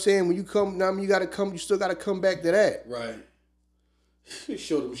go, know what I'm saying? When you come, know what I mean? You still got to come back to that. Right. You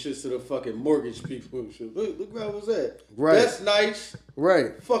show them shit to the fucking mortgage people. Look where I was at. Right. That's nice.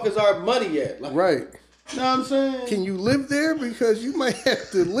 Right. Fuck is our money at? Like, right. Know what I'm saying? Can you live there? Because you might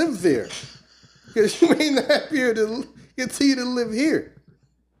have to live there. Because you may not be able to continue to live here.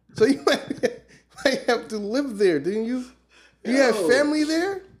 So you might have to live there, didn't you? You have family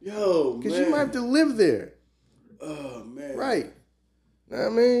there? Yo, man. Because you might have to live there. Oh, man. Right. Know what I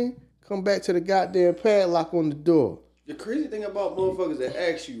mean? Come back to the goddamn padlock on the door. The crazy thing about motherfuckers that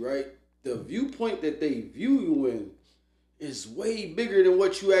ask you, right? The viewpoint that they view you in is way bigger than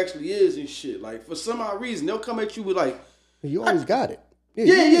what you actually is and shit. Like, for some odd reason, they'll come at you with like... You always got it.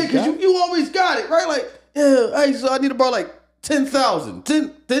 Yeah, because you always got it, right? Like, yeah, hey, so I need to borrow like 10,000.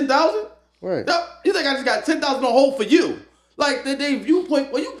 10,000? Right. You think I just got 10,000 on hold for you? Like, the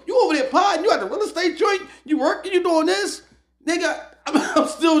viewpoint, well, you over there podding, you at the real estate joint, you working, you doing this? Nigga, I'm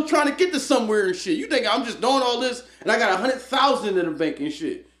still trying to get to somewhere and shit. You think I'm just doing all this and I got 100,000 in the bank and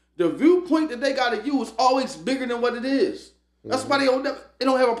shit. The viewpoint that they got of you is always bigger than what it is. That's why they don't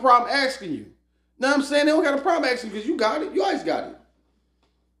have a problem asking you. Know what I'm saying? They don't got a problem asking because you got it. You always got it.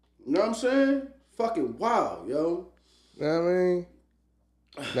 You know what I'm saying? Fucking wow, yo. Know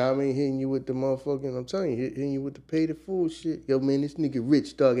what I mean, hitting you with the motherfucking, I'm telling you, hitting you with the pay the fool shit. Yo, man, this nigga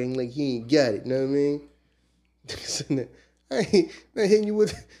rich, dog, ain't like he ain't got it. Know what I mean? I ain't hitting you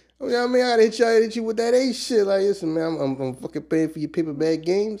with, you know what I mean? I hit you with that A shit. Like, listen, man, I'm fucking paying for your paper bag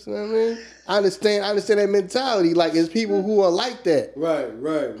games. You know what I mean? I understand that mentality. Like, it's people who are like that.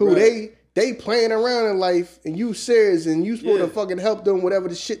 Right. Who they playing around in life and you serious and you supposed to fucking help them whatever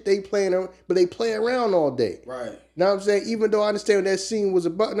the shit they playing around, but they play around all day. Right. Know what I'm saying? Even though I understand what that scene was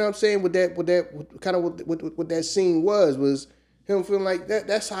about, know what I'm saying? What that scene was him feeling like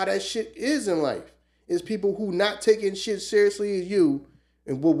that's how that shit is in life. It's people who not taking shit seriously as you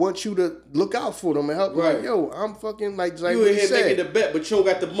and will want you to look out for them and help them. Like, yo, I'm fucking like you in here making the bet, but you don't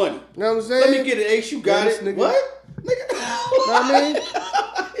got the money. Know what I'm saying? Let me get it, Ace. You got it. Nigga. What? Nigga. Know what I mean?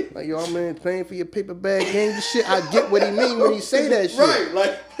 Like, yo, I'm in paying for your paper bag game and shit. I get what he mean when he say that shit. Right,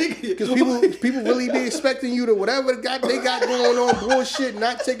 like, because people really be expecting you to whatever they got going on, bullshit,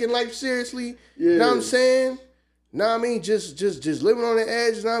 not taking life seriously. Yeah. Know what I'm saying? Know what I mean? Just living on the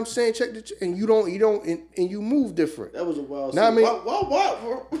edge. Know what I'm saying? And you don't, and you move different. That was a wild scene. I mean,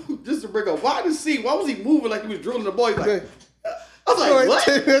 why? Just to bring up, why was he moving like he was drilling the boy? Like, I was like, what?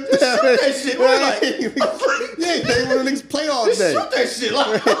 Just shoot that shit. They want to play all day. Just shoot that shit. Like,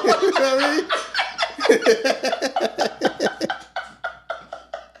 you know what I mean?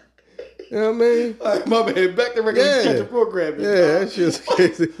 You know what I mean? All right, my man, back to regular schedule programming. Yeah, that shit's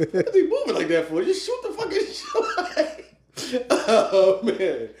crazy. What's he moving like that for? Just shoot the fucking shit. Oh,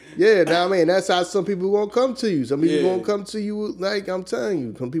 man. Yeah, now I mean, that's how some people gonna come to you. Some people gonna come to you, like I'm telling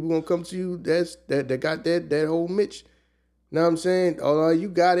you. Some people gonna come to you that got that whole Mitch. Know what I'm saying? Oh, you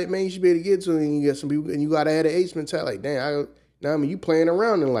got it, man. You should be able to get to it. And you got some people, and you gotta have an ace mentality. Like, damn, now I mean, you playing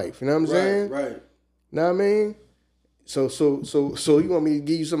around in life. You know what I'm saying? Right. Know what I mean? So you want me to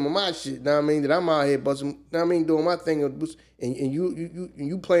give you some of my shit? Know what I mean? That I'm out here busting. Know what I mean? Doing my thing, and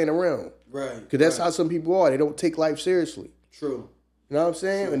you playing around. Right. Because that's how some people are. They don't take life seriously. True. You know what I'm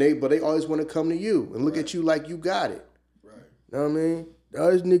saying? True. But they always want to come to you and look at you like you got it. Right. Know what I mean?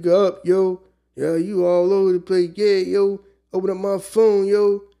 Oh, this nigga up, yo. Yeah, you all over the place. Yeah, yo. Open up my phone,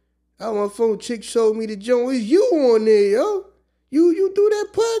 yo. On my phone, chick showed me the joint. It's you on there, yo. You do that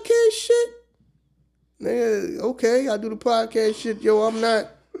podcast shit? Nigga, okay, I do the podcast shit. Yo, I'm not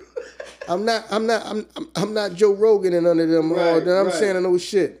Joe Rogan and none of them. Right, I'm saying I know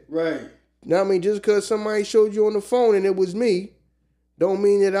shit. Right. Now I mean, just because somebody showed you on the phone and it was me, don't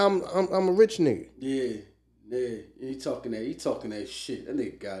mean that I'm a rich nigga. Yeah. You talking that shit. That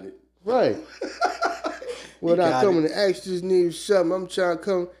nigga got it. Right. Well, I come and ask this nigga something. I'm trying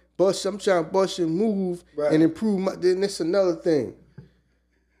to bust and move and improve then that's another thing.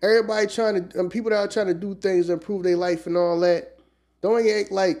 Everybody people that are trying to do things to improve their life and all that, don't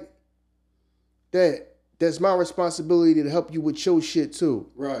act like that's my responsibility to help you with your shit too.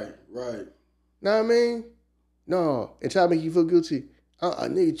 Right. Know what I mean? No. And try to make you feel guilty. A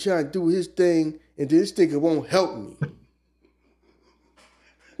nigga trying to do his thing and this nigga won't help me.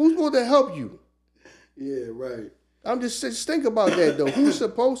 Who's supposed to help you? Yeah, right. I'm just think about that though. Who's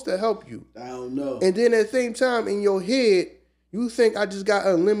supposed to help you? I don't know. And then at the same time, in your head, you think I just got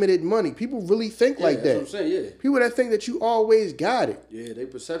unlimited money. People really think like that. That's what I'm saying, yeah. People that think that you always got it. Yeah, their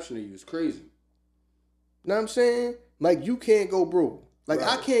perception of you is crazy. Know what I'm saying? Like you can't go broke. Like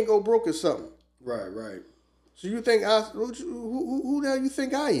I can't go broke or something. Right. So you think who the hell you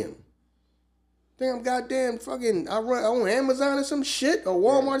think I am? Think I'm goddamn fucking I own Amazon or some shit or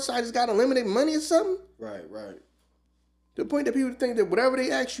Walmart so I just got unlimited money or something? Right. To the point that people think that whatever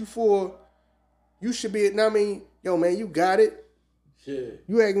they ask you for, you should be, I mean, yo man, you got it. Shit.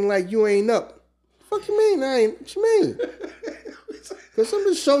 You acting like you ain't up. Fuck you mean? I ain't. What you mean? Cause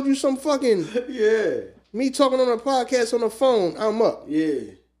somebody showed you some fucking me talking on a podcast on the phone. I'm up. Yeah.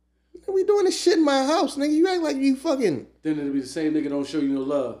 We doing this shit in my house, nigga. You act like you fucking. Then it'll be the same nigga don't show you no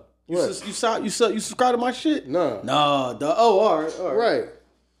love. You What? You subscribe to my shit? Nah. All right.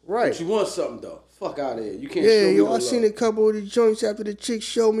 Right. But you want something though? Fuck out of here. You can't. Yeah, show me yo, no I love. seen a couple of the joints after the chick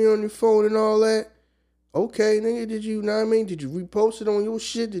showed me on the phone and all that. Okay, nigga, did you know what I mean? Did you repost it on your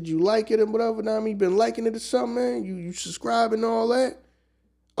shit? Did you like it and whatever? Know what I mean? Been liking it or something, man? You subscribe and all that?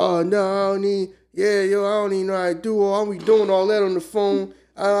 Oh no, I don't need. Yeah, yo, I don't even know how to do all. I'll be doing all that on the phone.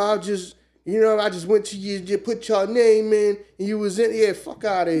 I'll just, I just went to you, just put your name in, and you was in. Yeah, fuck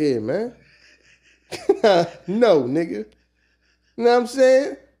out of here, man. No, nigga. You know what I'm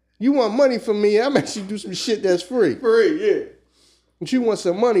saying? You want money from me? I'm actually do some shit that's free. Free, yeah. But you want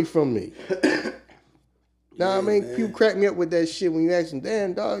some money from me. Now, I mean, man. people crack me up with that shit when you ask them,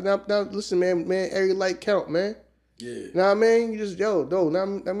 damn, dog, now listen, man, every like count, man. Yeah. You know what I mean? You just,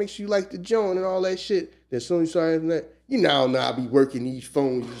 now make sure you like the joint and all that shit. Then as soon as you start that, I be working these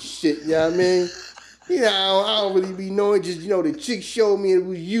phones and shit, you know what I mean? I don't really be knowing, just, the chick showed me it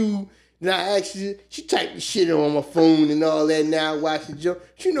was you. Then I asked her, she typed the shit on my phone and all that, now I watch the joint.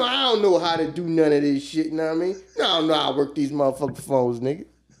 I don't know how to do none of this shit, you know what I mean? I don't know how to work these motherfucking phones, nigga.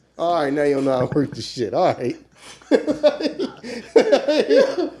 All right, now you don't know how to work this shit. All right.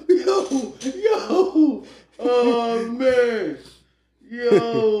 Yo. Oh, man.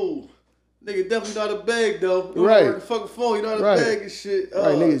 Yo. Nigga definitely know how to bag, though. You Right. Know the fucking phone, you know how to bag and shit.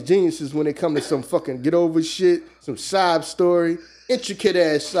 Right, niggas geniuses when it come to some fucking get over shit, some sob story, intricate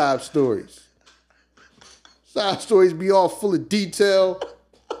ass sob stories. Sob stories be all full of detail.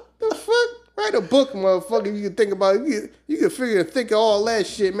 The fuck? Write a book, motherfucker. You can think about it. You can think of all that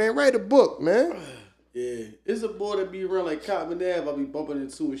shit, man. Write a book, man. Yeah, it's a boy that be around like Cotman Ave. I be bumping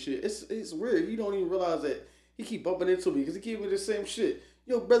into and shit. It's weird. He don't even realize that he keep bumping into me because he keep me the same shit.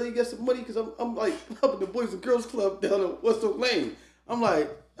 Yo, brother, you got some money? Because I'm like helping the Boys and Girls Club down in West Oak Lane. I'm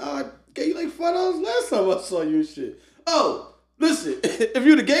like, I gave you like $5 last time I saw you and shit. Oh, listen, if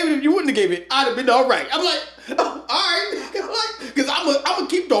you'd have gave it, if you wouldn't have gave it, I'd have been all right. I'm like, oh, all right, because I'm gonna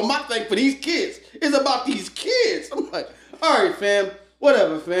keep doing my thing for these kids. It's about these kids. I'm like, all right, fam.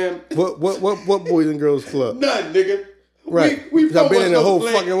 Whatever, fam. What Boys and Girls Club? None, nigga. Right. I've been in the whole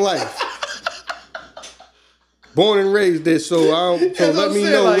fucking life. Born and raised there, so let me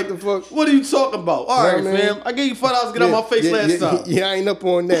know like, what the fuck. What are you talking about? All right, fam. I gave you $5 to get on my face last time. Yeah, I ain't up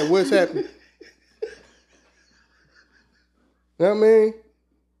on that. What's happening? You know what I mean?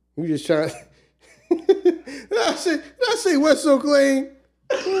 You just trying. I say West Oak Lane.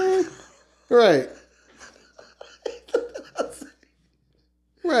 Right.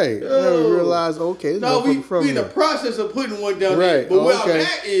 Right. I never realized, okay, this motherfucker from we in the process of putting one down there. But where I'm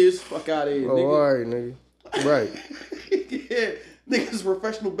at is, fuck out of here, nigga. All right, nigga. Right. Yeah. Niggas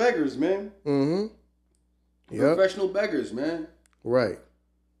professional beggars, man. Mm-hmm. Yep. Professional beggars, man. Right.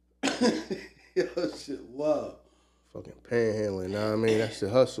 Yo, shit, wow. Fucking panhandling, know what I mean? That's the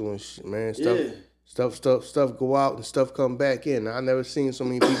hustle and shit, man. Stuff go out and stuff come back in. I never seen so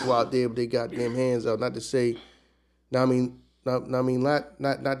many people out there with their goddamn hands out. Not to say, not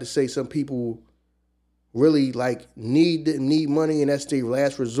to say some people really like need money and that's their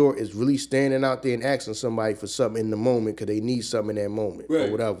last resort is really standing out there and asking somebody for something in the moment because they need something in that moment or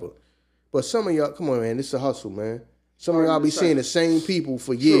whatever. But some of y'all, come on, man, it's a hustle, man. Some of y'all be seeing the same people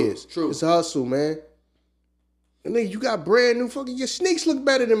for years. True. It's a hustle, man. And then you got brand new fucking, your sneaks look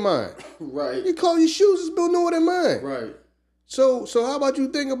better than mine. Right. Your clothes, your shoes is built newer than mine. Right. So how about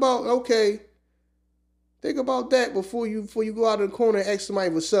you think about, think about that before you go out in the corner and ask somebody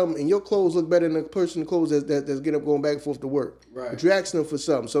for something and your clothes look better than the person's clothes that's getting up going back and forth to work. Right. But you're asking them for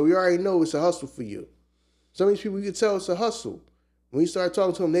something. So you already know it's a hustle for you. Some of these people, you can tell it's a hustle. When you start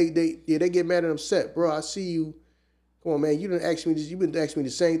talking to them, they get mad and upset. Bro, I see you. Come on, man. You've been asking me the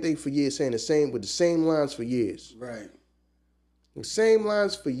same thing for years, saying with the same lines for years. Right. The same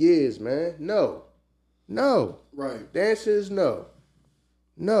lines for years, man. No. Right. The answer is no.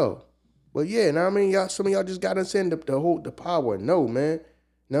 No. But yeah, now I mean, some of y'all just gotta understand the power. No, man. You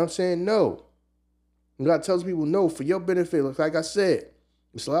know what I'm saying? No. You gotta tell people no for your benefit. Like I said,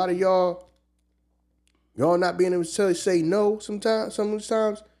 it's a lot of y'all not being able to say no sometimes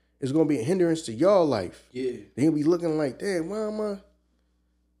it's gonna be a hindrance to y'all life. Yeah. Then you'll be looking like, damn, why am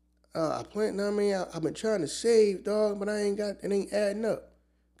I plan, I mean, I've been trying to save, dog, but it ain't adding up.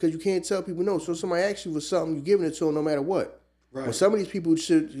 Because you can't tell people no. So somebody asks you for something, you're giving it to them no matter what. Right. But some of these people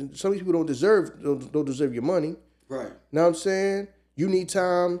don't deserve your money. Right. Know what I'm saying? You need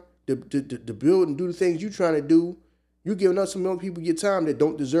time to build and do the things you're trying to do. You're giving up some other people your time that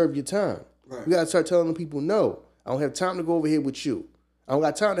don't deserve your time. Right. You gotta start telling them people, no, I don't have time to go over here with you. I don't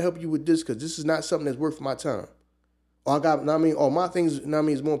got time to help you with this because this is not something that's worth my time. Or all my things, is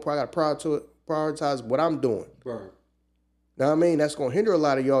more important. I gotta prioritize what I'm doing. Right. Know what I mean? That's gonna hinder a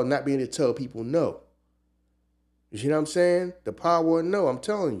lot of y'all not being able to tell people no. You see what I'm saying? The power of no, I'm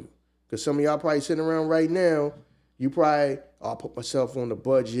telling you. Because some of y'all probably sitting around right now, you probably, I put myself on the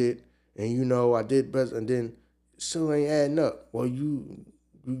budget and I did best and then still ain't adding up. Well, you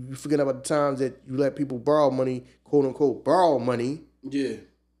forget about the times that you let people borrow money, quote unquote, borrow money. Yeah.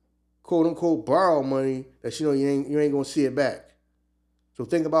 quote unquote borrow money that you know you ain't gonna see it back. So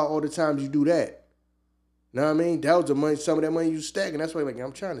think about all the times you do that. Know what I mean? That was the money, some of that money you stack, and that's why like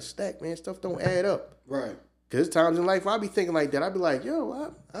I'm trying to stack, man. Stuff don't add up. Right. Cause times in life I be thinking like that. I be like,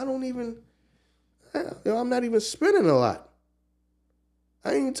 yo, I don't even, I'm not even spending a lot.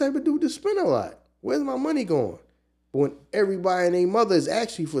 I ain't the type of dude to spend a lot. Where's my money going? But when everybody and their mother is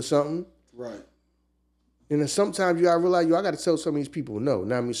asking for something, right. And then sometimes you gotta realize, I gotta tell some of these people no.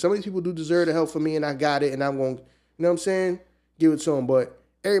 Now I mean, some of these people do deserve the help from me, and I got it, and I'm gonna, you know what I'm saying, give it to them. But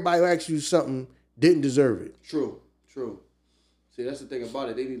everybody who asks you something didn't deserve it. True. See, that's the thing about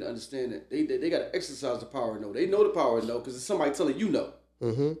it. They need to understand that they got to exercise the power of no. They know the power of no because it's somebody telling you no.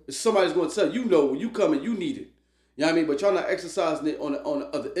 Mm-hmm. It's somebody's going to tell you no when you come and you need it. You know what I mean? But y'all not exercising it on the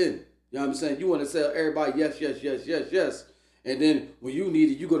other end. You know what I'm saying? You want to tell everybody yes. And then when you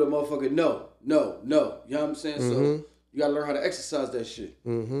need it, you go to motherfucker no. You know what I'm saying? Mm-hmm. So you got to learn how to exercise that shit.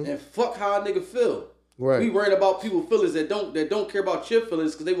 Mm-hmm. And fuck how a nigga feel. Right. We worrying about people's feelings that don't care about your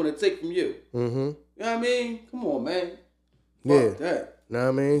feelings because they want to take from you. Mm-hmm. You know what I mean? Come on, man. Yeah. Fuck that. Know what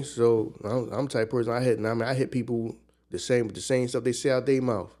I mean? So I'm the type of person I hit people the same stuff they say out their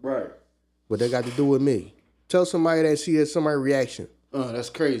mouth. Right. What they got to do with me? Tell somebody that see that somebody's reaction.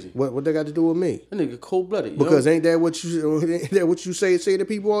 That's crazy. What they got to do with me? That nigga cold blooded. Because ain't that what you say to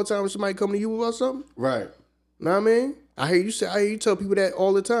people all the time when somebody come to you about something? Right. Know what I mean? I hear you tell people that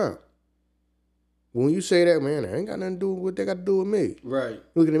all the time. When you say that, man, I ain't got nothing to do with what they got to do with me. Right.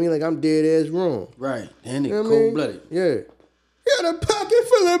 Looking at me like I'm dead ass wrong. Right. That nigga You know cold blooded. Yeah. You got a pocket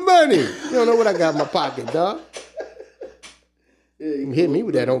full of money. You don't know what I got in my pocket, dog. Yeah, Hit me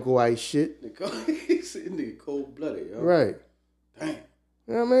with that Uncle Ice shit. Nigga cold blooded, yo. Right. Damn. You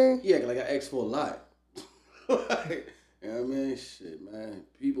know what I mean? He acting like I asked for a lot. You know what I mean? Shit, man.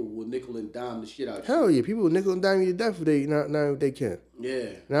 People will nickel and dime the shit out you. Hell yeah. People will nickel and dime you to death if they can. Yeah.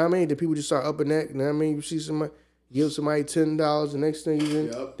 You know what I mean? The people just start upping that. You know what I mean? You see somebody, give somebody $10, the next thing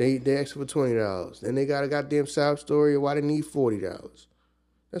you Yep. they ask for $20. Then they got a goddamn side story of why they need $40.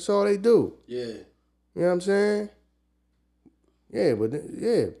 That's all they do. Yeah. You know what I'm saying? Yeah, but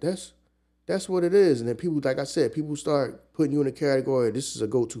that's what it is. And then people, like I said, people start putting you in a category, this is a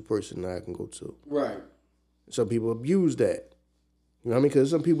go-to person that I can go to. Right. Some people abuse that. You know what I mean? Because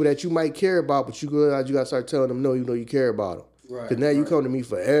some people that you might care about, but you got to start telling them no, you know you care about them. Right. Because now you come to me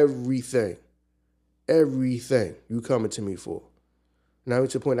for everything. Everything you coming to me for. Now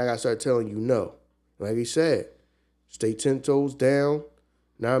it's the point I got to start telling you no. Like he said, stay 10 toes down.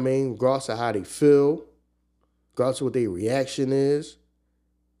 Know what I mean? Regardless of how they feel. Regardless of what their reaction is.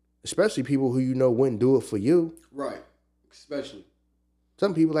 Especially people who you know wouldn't do it for you. Right. Especially.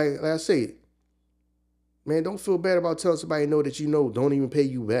 Some people, like I say, man, don't feel bad about telling somebody no that you know don't even pay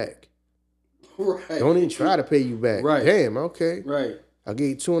you back. Right. Don't even try to pay you back. Right. Damn, okay. Right. I gave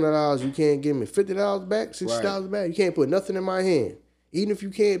you $200, you can't give me $50 back, $60 back. You can't put nothing in my hand. Even if you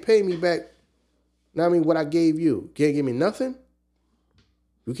can't pay me back, know what I mean, what I gave you. Can't give me nothing?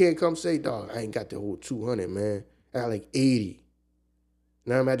 You can't come say, dog, I ain't got the whole 200, man. I got like 80.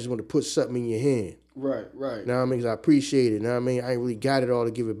 Now I just want to put something in your hand. Right. Now I mean, 'cause I appreciate it. Now I mean, I ain't really got it all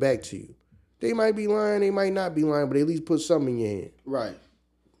to give it back to you. They might be lying, they might not be lying, but they at least put something in your hand. Right.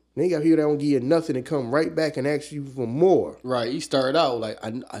 Then you got people that don't give you nothing and come right back and ask you for more. Right. You started out like,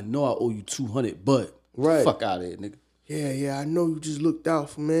 I know I owe you 200, but Right. fuck out of here, nigga. Yeah, I know you just looked out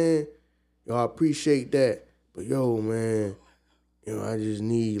for, man. Yo, I appreciate that. But yo, man, I just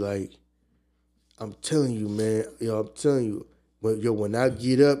need, like, I'm telling you, man. I'm telling you. But yo, when I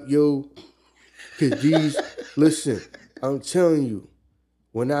get up, yo, cause listen, I'm telling you,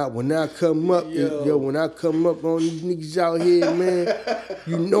 when I come up, when I come up on these niggas out here, man,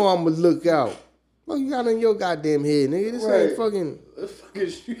 you know I'ma look out. What you got in your goddamn head, nigga? This ain't fucking. What the fuck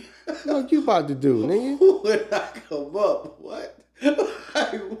is you? What you about to do, nigga? When I come up, what? What the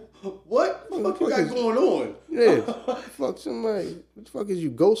fuck you got going on? Yeah, fuck somebody. What the fuck is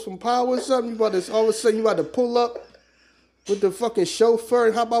you, Ghost from Power or something? You about to all of a sudden you about to pull up with the fucking chauffeur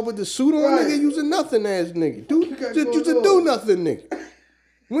and hop out with the suit on, Right. nigga? You's a nothing ass nigga. Dude, you got just going do on? nothing, nigga.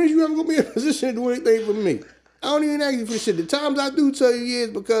 When is you ever gonna be in a position to do anything for me? I don't even ask you for shit. The times I do tell you yeah is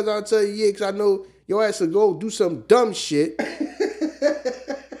because I tell you yeah because I know your ass will go do some dumb shit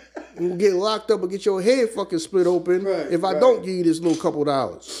and get locked up or get your head fucking split open if I don't give you this little couple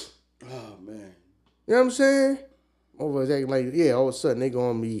dollars. Oh man. You know what I'm saying? Motherfuckers acting like, yeah, all of a sudden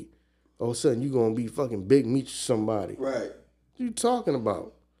you gonna be fucking big meat to somebody. Right. What you talking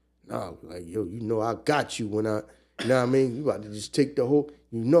about? Nah, like, yo, you know I got you when I, you know what I mean? You about to just take the whole,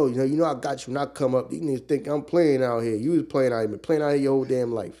 you know I got you when I come up. These niggas think I'm playing out here. You was playing out here, been playing out here your whole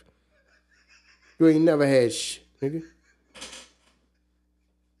damn life. You ain't never had shit, nigga.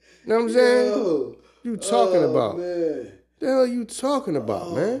 You know what I'm saying? Yo. You talking about? Man. The hell you talking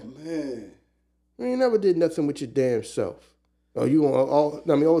about, man? Man. You never did nothing with your damn self. Oh, you gonna all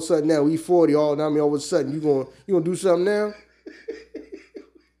of a sudden now we 40, all of a sudden you gonna do something now?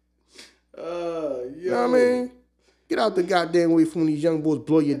 You know what I mean? Get out the goddamn way from these young boys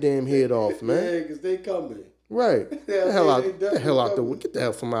blow your damn head off, man. Yeah, because they coming. Right. Get the hell out the way. Get the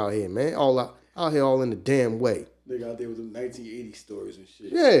hell from out here, man. Out here all in the damn way. Nigga out there with them 1980 stories and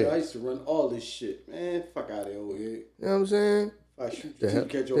shit. Yeah. I used to run all this shit. Man, fuck out of here over here. You know what I'm saying? If I shoot you, you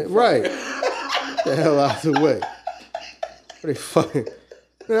catch your right. Get the hell out the way. What they fucking, you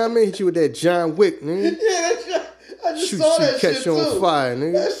know what I mean? Hit you with that John Wick, nigga. Yeah, that shit. I just saw that shit catch you on fire,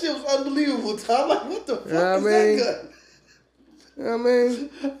 nigga. That shit was unbelievable, Tom. Like, what the fuck is that gun? You know what I mean?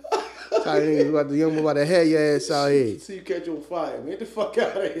 Sorry, niggas about the young boy about to have your ass out here. See you catch on fire, man. Get the fuck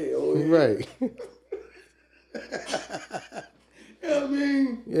out of here. Right. You know what I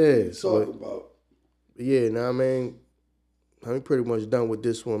mean? Yeah. Talking about. Yeah, know what I mean? I'm pretty much done with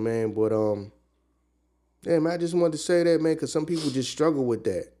this one, man. But yeah, man, I just wanted to say that, man, because some people just struggle with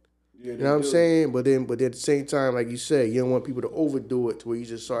that. Yeah, you know what I'm saying? But then at the same time, like you said, you don't want people to overdo it to where you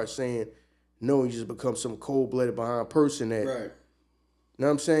just start saying no, you just become some cold-blooded behind person that, right. You know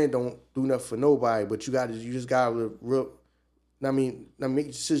what I'm saying, don't do nothing for nobody, but you just gotta make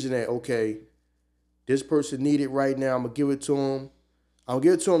a decision that, okay, this person need it right now, I'm gonna give it to him. I'll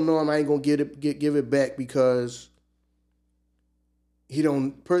give it to him knowing I ain't gonna give it back because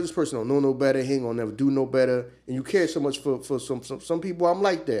this person don't know no better, he ain't gonna never do no better, and you care so much for some people. I'm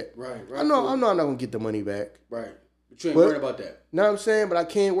like that. Right. I know I'm not gonna get the money back. Right. But you ain't worried about that. Know what I'm saying? But I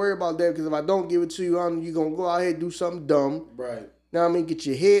can't worry about that because if I don't give it to you, you're gonna go out here and do something dumb. Right. Now I mean, get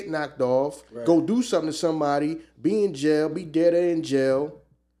your head knocked off, right. Go do something to somebody, be in jail, be dead in jail.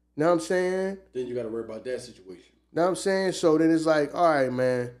 Know what I'm saying? Then you gotta worry about that situation. Know what I'm saying? So then it's like, all right,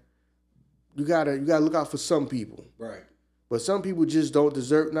 man, you gotta look out for some people. Right. But some people just don't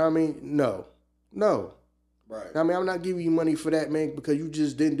deserve, know what I mean? No. Right. I mean, I'm not giving you money for that, man, because you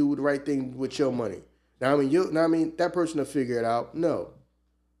just didn't do the right thing with your money. Now, I mean, that person will figure it out. No.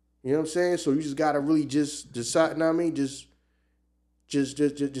 You know what I'm saying? So you just got to really just decide, know what I mean? Just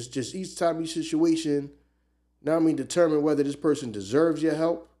each time, each situation, know what I mean? Determine whether this person deserves your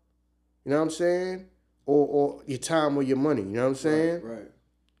help, you know what I'm saying? Or your time or your money, you know what I'm saying? Right.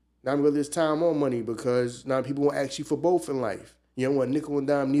 Now, whether it's time or money, because now people won't ask you for both in life. You don't want nickel and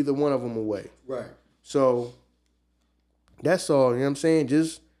dime neither one of them away. Right. So that's all, you know what I'm saying?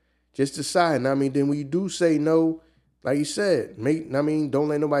 Just decide. I mean, then when you do say no, like you said, don't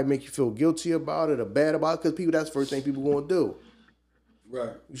let nobody make you feel guilty about it or bad about it, because that's the first thing people gonna do.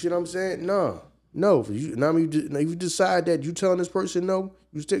 Right. You see what I'm saying? No. If you decide that you telling this person no,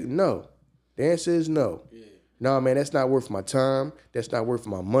 you stick no. The answer is no. Yeah. No, man, that's not worth my time. That's not worth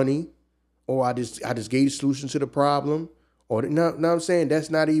my money. Or I just gave you a solution to the problem. Or no, I'm saying that's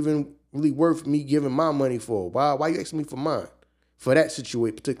not even really worth me giving my money for. Why you asking me for mine? For that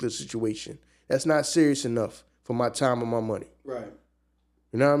particular situation. That's not serious enough for my time or my money. Right.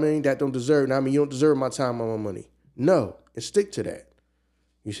 You know what I mean? That don't deserve. You don't deserve my time or my money. No, and stick to that.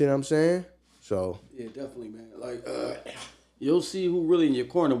 You see what I'm saying? So yeah, definitely, man. Like you'll see who really in your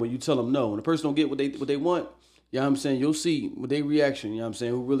corner when you tell them no. When the person don't get what they want, you know what I'm saying? You'll see with their reaction. You know what I'm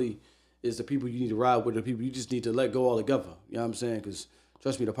saying? Who really is the people you need to ride with, the people you just need to let go altogether. You know what I'm saying? Because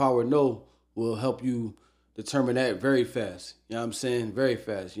trust me, the power of no will help you determine that very fast. You know what I'm saying? Very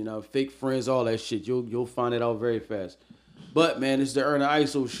fast. You know, fake friends, all that shit. You'll find it out very fast. But man, it's the Earn the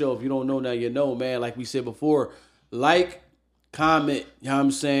ISO show. If you don't know now, you know, man. Like we said before, like, comment. You know what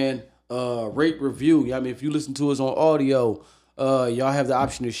I'm saying? Rate, review. You know what I mean? If you listen to us on audio, y'all have the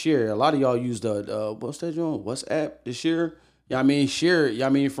option to share. A lot of y'all use the what's that joint? WhatsApp to share. You know what I mean? Share it. You know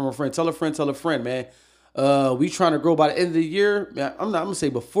what I mean? From a friend. Tell a friend, man. We trying to grow by the end of the year. I'm gonna say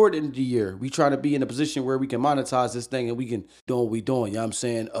before the end of the year. We trying to be in a position where we can monetize this thing and we can do what we doing. You know what I'm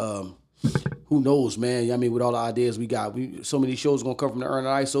saying? Who knows, man? You know what I mean? With all the ideas we got. So many shows gonna come from the Earn the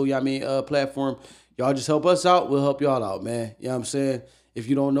ISO, you know what I mean, platform. Y'all just help us out. We'll help y'all out, man. You know what I'm saying? If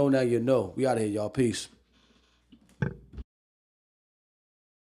you don't know now, you know. We out of here, y'all. Peace.